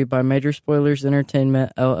 2023 by Major Spoilers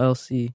Entertainment, LLC.